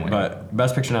Roma should might, win. but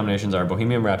Best Picture nominations are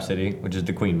Bohemian Rhapsody, which is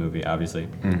the Queen movie, obviously.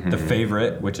 The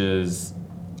Favorite, which is,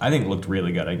 I think, looked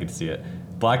really good. I get to see it.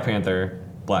 Black Panther,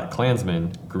 Black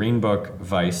Klansman, Green Book,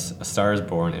 Vice, A Star Is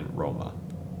Born, and Roma.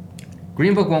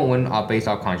 Green Book won't win based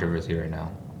off controversy right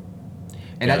now.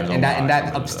 And Yeah, that there's and a that and lot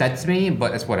that of upsets me,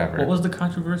 but it's whatever. What was the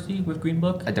controversy with Green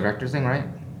Book? a director's thing, right?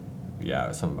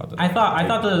 Yeah, something about that. I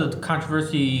thought the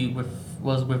controversy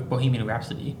was with Bohemian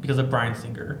Rhapsody because of Bryan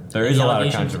Singer. There is The a lot of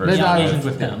allegations- controversy. The There's allegations a-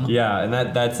 with him. Yeah, and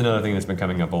that's another thing that's been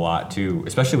coming up a lot too,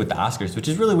 especially with the Oscars, which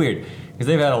is really weird because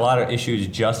they've had a lot of issues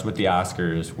just with the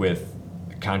Oscars with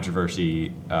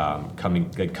controversy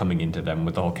coming into them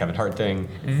with the whole Kevin Hart thing.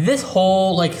 This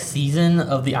whole like season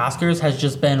of the Oscars has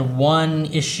just been one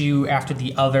issue after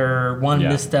the other, one Yeah.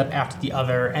 misstep after the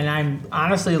other, and I'm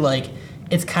honestly like,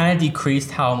 it's kind of decreased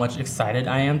how much excited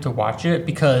I am to watch it,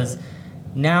 because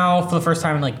now for the first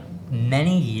time in like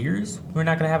many years we're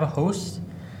not going to have a host,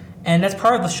 and that's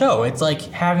part of the show. It's like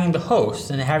having the host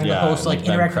and having the host like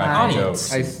them interact with the cracking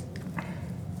audience.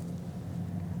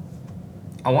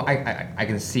 I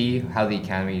can see how the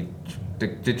Academy, the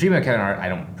Dream Academy art, I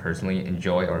don't personally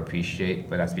enjoy or appreciate,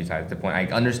 but that's besides the point. I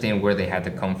understand where they had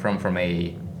to come from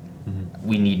a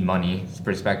we need money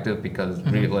perspective, because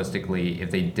realistically,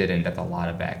 if they didn't, that's a lot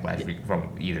of backlash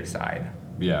from either side.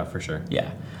 Yeah, for sure.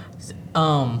 Yeah.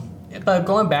 But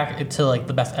going back to like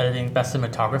the best editing, best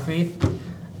cinematography,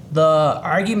 the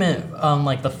argument on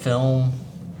like the film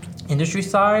industry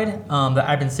side that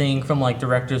I've been seeing from like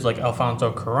directors like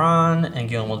Alfonso Cuarón and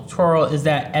Guillermo del Toro is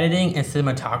that editing and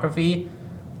cinematography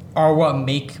are what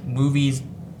make movies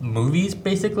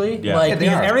basically. Yeah. Like Yeah, they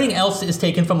because are. everything else is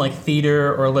taken from like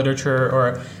theater or literature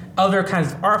or other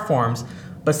kinds of art forms,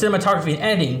 but cinematography and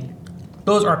editing,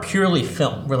 those are purely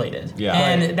film related. Yeah.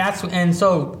 And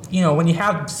so when you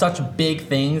have such big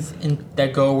things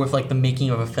that go with like the making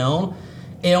of a film,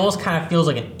 it almost kind of feels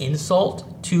like an insult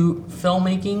to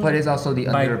filmmaking. But it's also the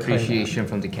by underappreciation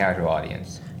from the casual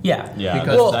audience. Yeah. Yeah,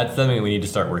 Because- that's something we need to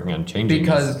start working on changing.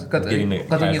 Because is getting the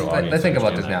casual audience let's think to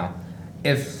about this understand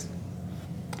now. If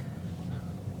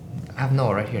I have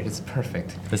Noah right here, this is perfect.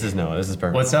 that. This is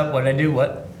perfect. What's up? What did I do?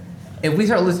 What? If we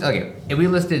start if we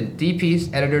listed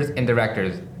DPs, editors, and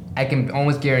directors, I can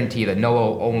almost guarantee that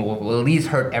Noah will at least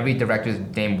heard every director's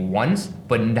name once,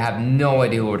 but have no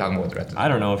idea who we're talking about with the rest of I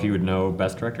don't know if you would know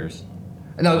best directors. them.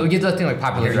 No, you're listing like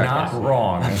popular You're directors. not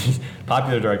wrong.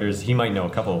 Popular directors, he might know a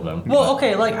couple of them. Well,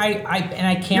 okay, like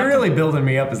I can't. You're really building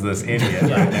me up as this idiot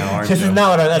right now, aren't This you? is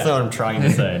not that's not what I'm trying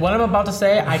to say. What I'm about to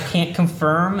say, I can't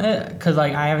confirm it because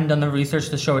like I haven't done the research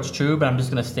to show it's true, but I'm just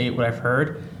gonna state what I've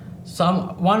heard.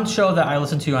 One show that I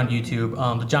listen to on YouTube,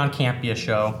 the John Campea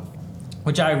show,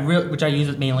 which I use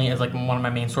it mainly as like one of my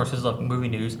main sources of movie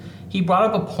news. He brought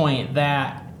up a point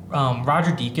that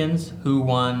Roger Deakins, who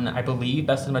won, I believe,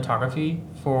 Best Cinematography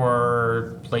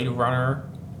for Blade Runner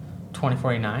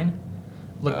 2049.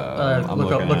 Look I'm up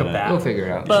looking at it. that. We'll figure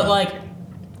it out. But like,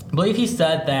 I believe he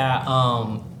said that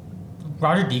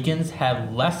Roger Deakins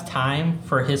had less time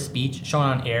for his speech shown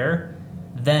on air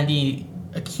than the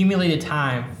accumulated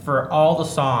time for all the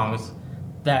songs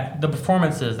the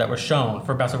performances that were shown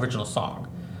for Best Original Song.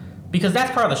 Because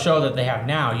that's part of the show that they have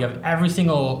now. You have every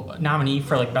single nominee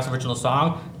for like Best Original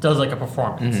Song does like a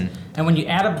performance. And when you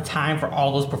add up the time for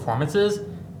all those performances,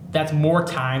 that's more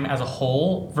time as a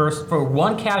whole for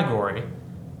one category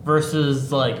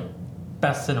versus like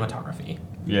Best Cinematography.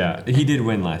 Yeah, he did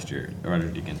win last year, Roger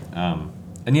Deakins.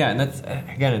 And that's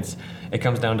again, it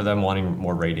comes down to them wanting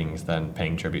more ratings than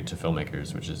paying tribute to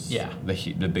filmmakers, which is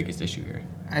the biggest issue here.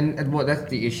 And well, that's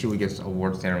the issue with just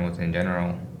award ceremonies in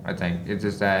general. I think it's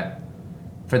just that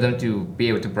for them to be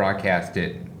able to broadcast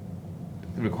it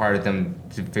requires them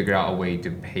to figure out a way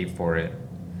to pay for it.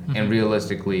 And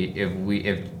realistically, if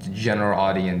the general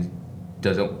audience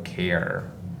doesn't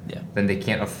care, then they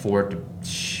can't afford to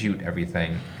shoot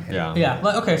everything. Yeah. Yeah.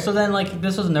 Like, okay. So then, like,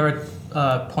 this was another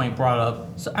point brought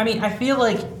up. So I mean, I feel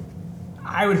like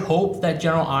I would hope that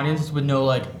general audiences would know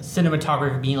like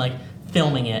cinematography being like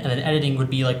filming it, and then editing would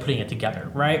be like putting it together,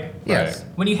 right? Yes.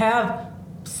 When you have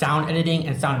sound editing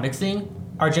and sound mixing,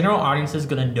 are general audiences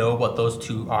going to know what those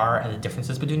two are and the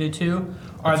differences between the two?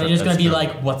 Or are they just going to be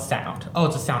like, what's sound? Oh,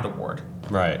 it's a sound award.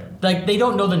 Right. Like, they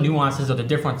don't know the nuances or the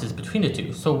differences between the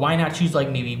two. So why not choose like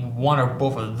maybe one or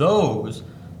both of those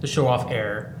to show off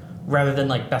air rather than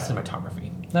like best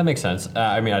cinematography? That makes sense.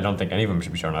 I mean, I don't think any of them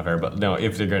should be shown off air, but no,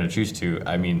 if they're going to choose to,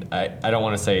 I mean, I don't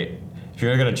want to say if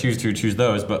you're going to choose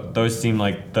those, but those seem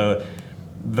like the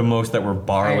most that we're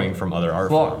borrowing from other art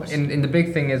forms. And the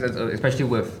big thing is, especially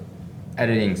with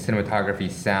editing,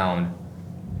 cinematography, sound,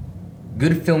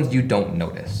 good films you don't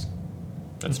notice.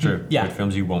 That's true. Yeah. With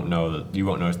films you won't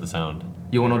notice the sound.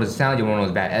 You won't notice the sound. You won't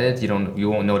notice bad edits. You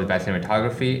won't notice bad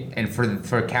cinematography. And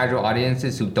for casual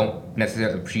audiences who don't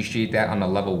necessarily appreciate that on the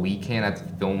level we can as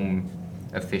film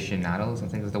aficionados, I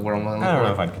think is the word I'm looking for. I don't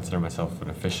know if I'd consider myself an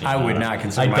aficionado. I would not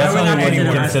consider I myself- definitely I would not wouldn't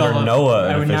consider consider myself- Noah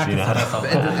I an would not consider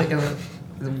aficionado.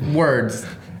 myself. Words.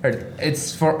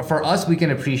 It's for us. We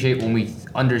can appreciate when we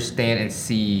understand and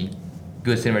see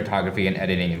good cinematography and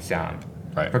editing and sound.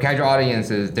 Right. For casual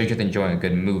audiences, they're just enjoying a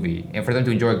good movie, and for them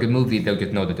to enjoy a good movie, they'll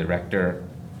just know the director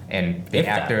and the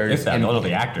actors. If that, and they'll know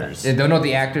the actors. They'll know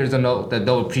the actors.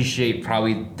 They'll appreciate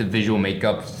probably the visual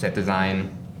makeup, set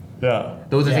design. Yeah.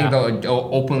 Those are Yeah. things they'll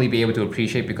openly be able to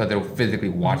appreciate because they're physically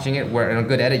watching it. Where in a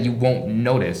good edit, you won't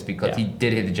notice because Yeah. he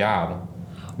did his job.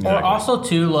 Or also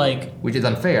too, like, which is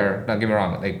unfair. Don't get me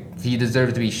wrong. Like he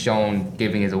deserves to be shown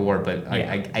giving his award, but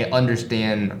Yeah. I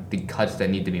understand the cuts that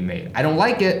need to be made. I don't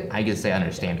like it. I just say I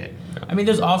understand it. I mean,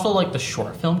 there's also like the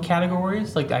short film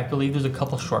categories. Like I believe there's a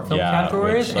couple short film Yeah,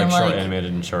 categories, like and short like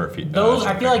animated and short. those,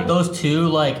 short I feel like fiction. those two,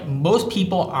 like most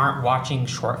people aren't watching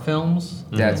short films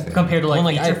That's fair. compared to like,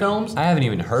 Well, feature I, films. I haven't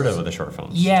even heard of the short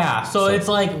films. Yeah, so it's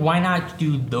like, why not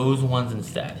do those ones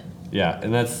instead? Yeah,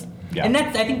 and that's And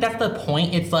I think that's the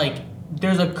point. It's like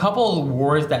there's a couple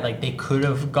awards that like they could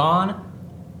have gone,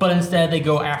 but instead they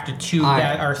go after two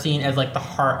that are seen as like the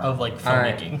heart of like All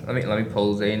right, filmmaking. let me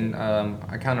pose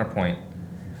a counterpoint.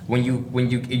 When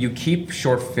you keep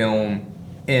short film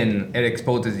in, it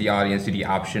exposes the audience to the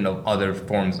option of other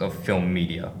forms of film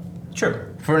media.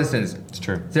 True. For instance, it's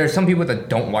true. there are some people that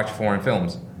don't watch foreign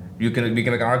films. We can make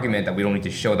an argument that we don't need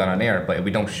to show that on air, but if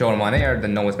we don't show them on air,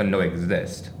 then no one's gonna know they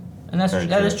exist. And Very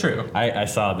that is true. I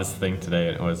saw this thing today.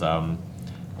 And it was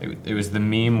it was the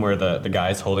meme where the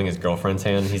guy's holding his girlfriend's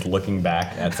hand. He's looking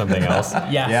back at something else.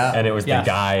 Yeah. And it was Yes. the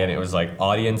guy, and it was like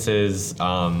audiences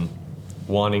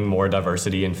wanting more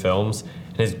diversity in films.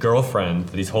 And his girlfriend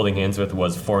that he's holding hands with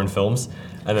was foreign films.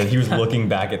 And then he was looking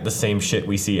back at the same shit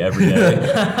we see every day.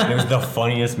 And it was the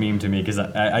funniest meme to me because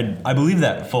I believe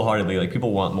that full-heartedly. Like,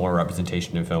 people want more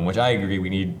representation in film, which I agree we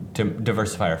need to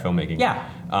diversify our filmmaking. Yeah.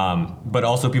 But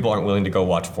also people aren't willing to go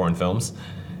watch foreign films.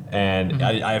 And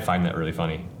I find that really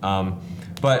funny.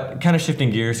 But kind of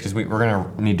shifting gears because we're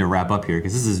going to need to wrap up here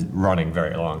because this is running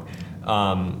very long.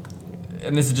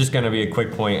 And this is just going to be a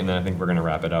quick point, and then I think we're going to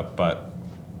wrap it up. But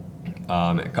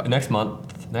next month,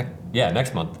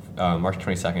 March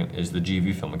 22nd, is the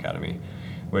GV Film Academy,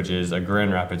 which is a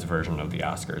Grand Rapids version of the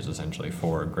Oscars, essentially,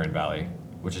 for Grand Valley,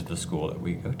 which is the school that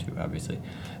we go to, obviously.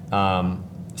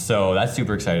 So that's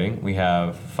super exciting. We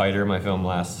have Fighter, my film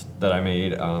that I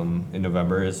made in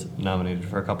November, is nominated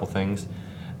for a couple things.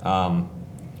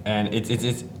 And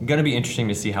it's going to be interesting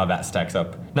to see how that stacks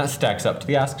up. Not stacks up to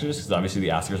the Oscars, because obviously the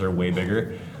Oscars are way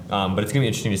bigger. But it's going to be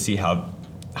interesting to see how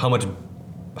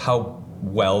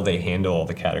well they handle all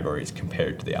the categories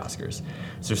compared to the Oscars.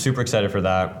 So super excited for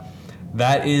that.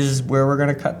 That is where we're going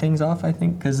to cut things off, I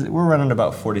think, because we're running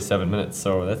about 47 minutes,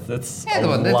 so that's a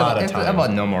lot of time. It's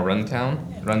about no more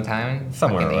runtime.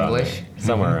 Somewhere fucking around English. there.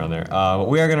 Somewhere around there.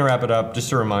 We are going to wrap it up.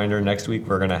 Just a reminder, next week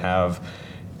we're going to have...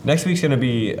 Next week's going to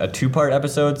be a 2-part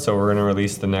episode, so we're going to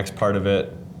release the next part of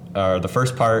it, the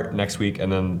first part next week,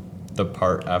 and then the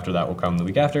part after that will come the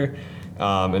week after.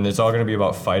 And it's all going to be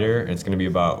about Fighter. It's going to be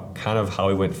about kind of how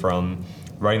we went from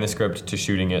writing the script to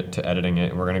shooting it to editing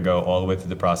it. And we're going to go all the way through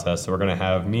the process. So we're going to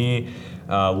have me,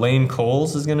 Lane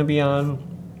Coles is going to be on,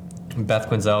 Beth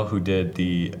Quinzel, who did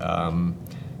the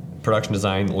production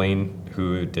design, Lane,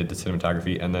 who did the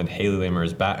cinematography, and then Haley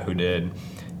Lamers-Batt, who did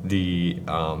the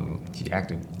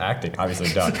Acting. obviously,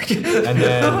 duh. And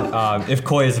then if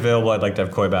Coy is available, I'd like to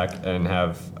have Coy back and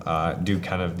have do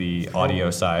kind of the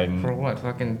audio side. And, For what?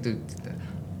 Fucking dude.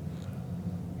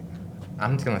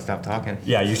 I'm just gonna stop talking.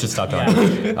 yeah, you should stop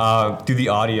talking. Do the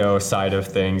audio side of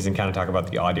things and kind of talk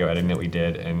about the audio editing that we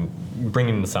did and bring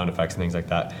in the sound effects and things like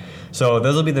that. So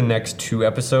those will be the next 2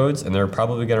 episodes, and they're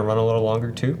probably going to run a little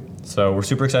longer too. So we're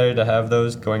super excited to have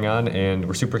those going on, and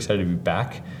we're super excited to be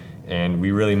back. And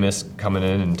we really miss coming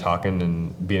in and talking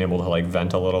and being able to like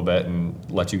vent a little bit and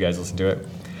let you guys listen to it.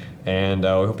 And we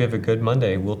hope you have a good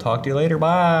Monday. We'll talk to you later.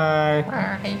 Bye.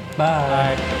 Bye.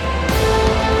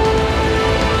 Bye.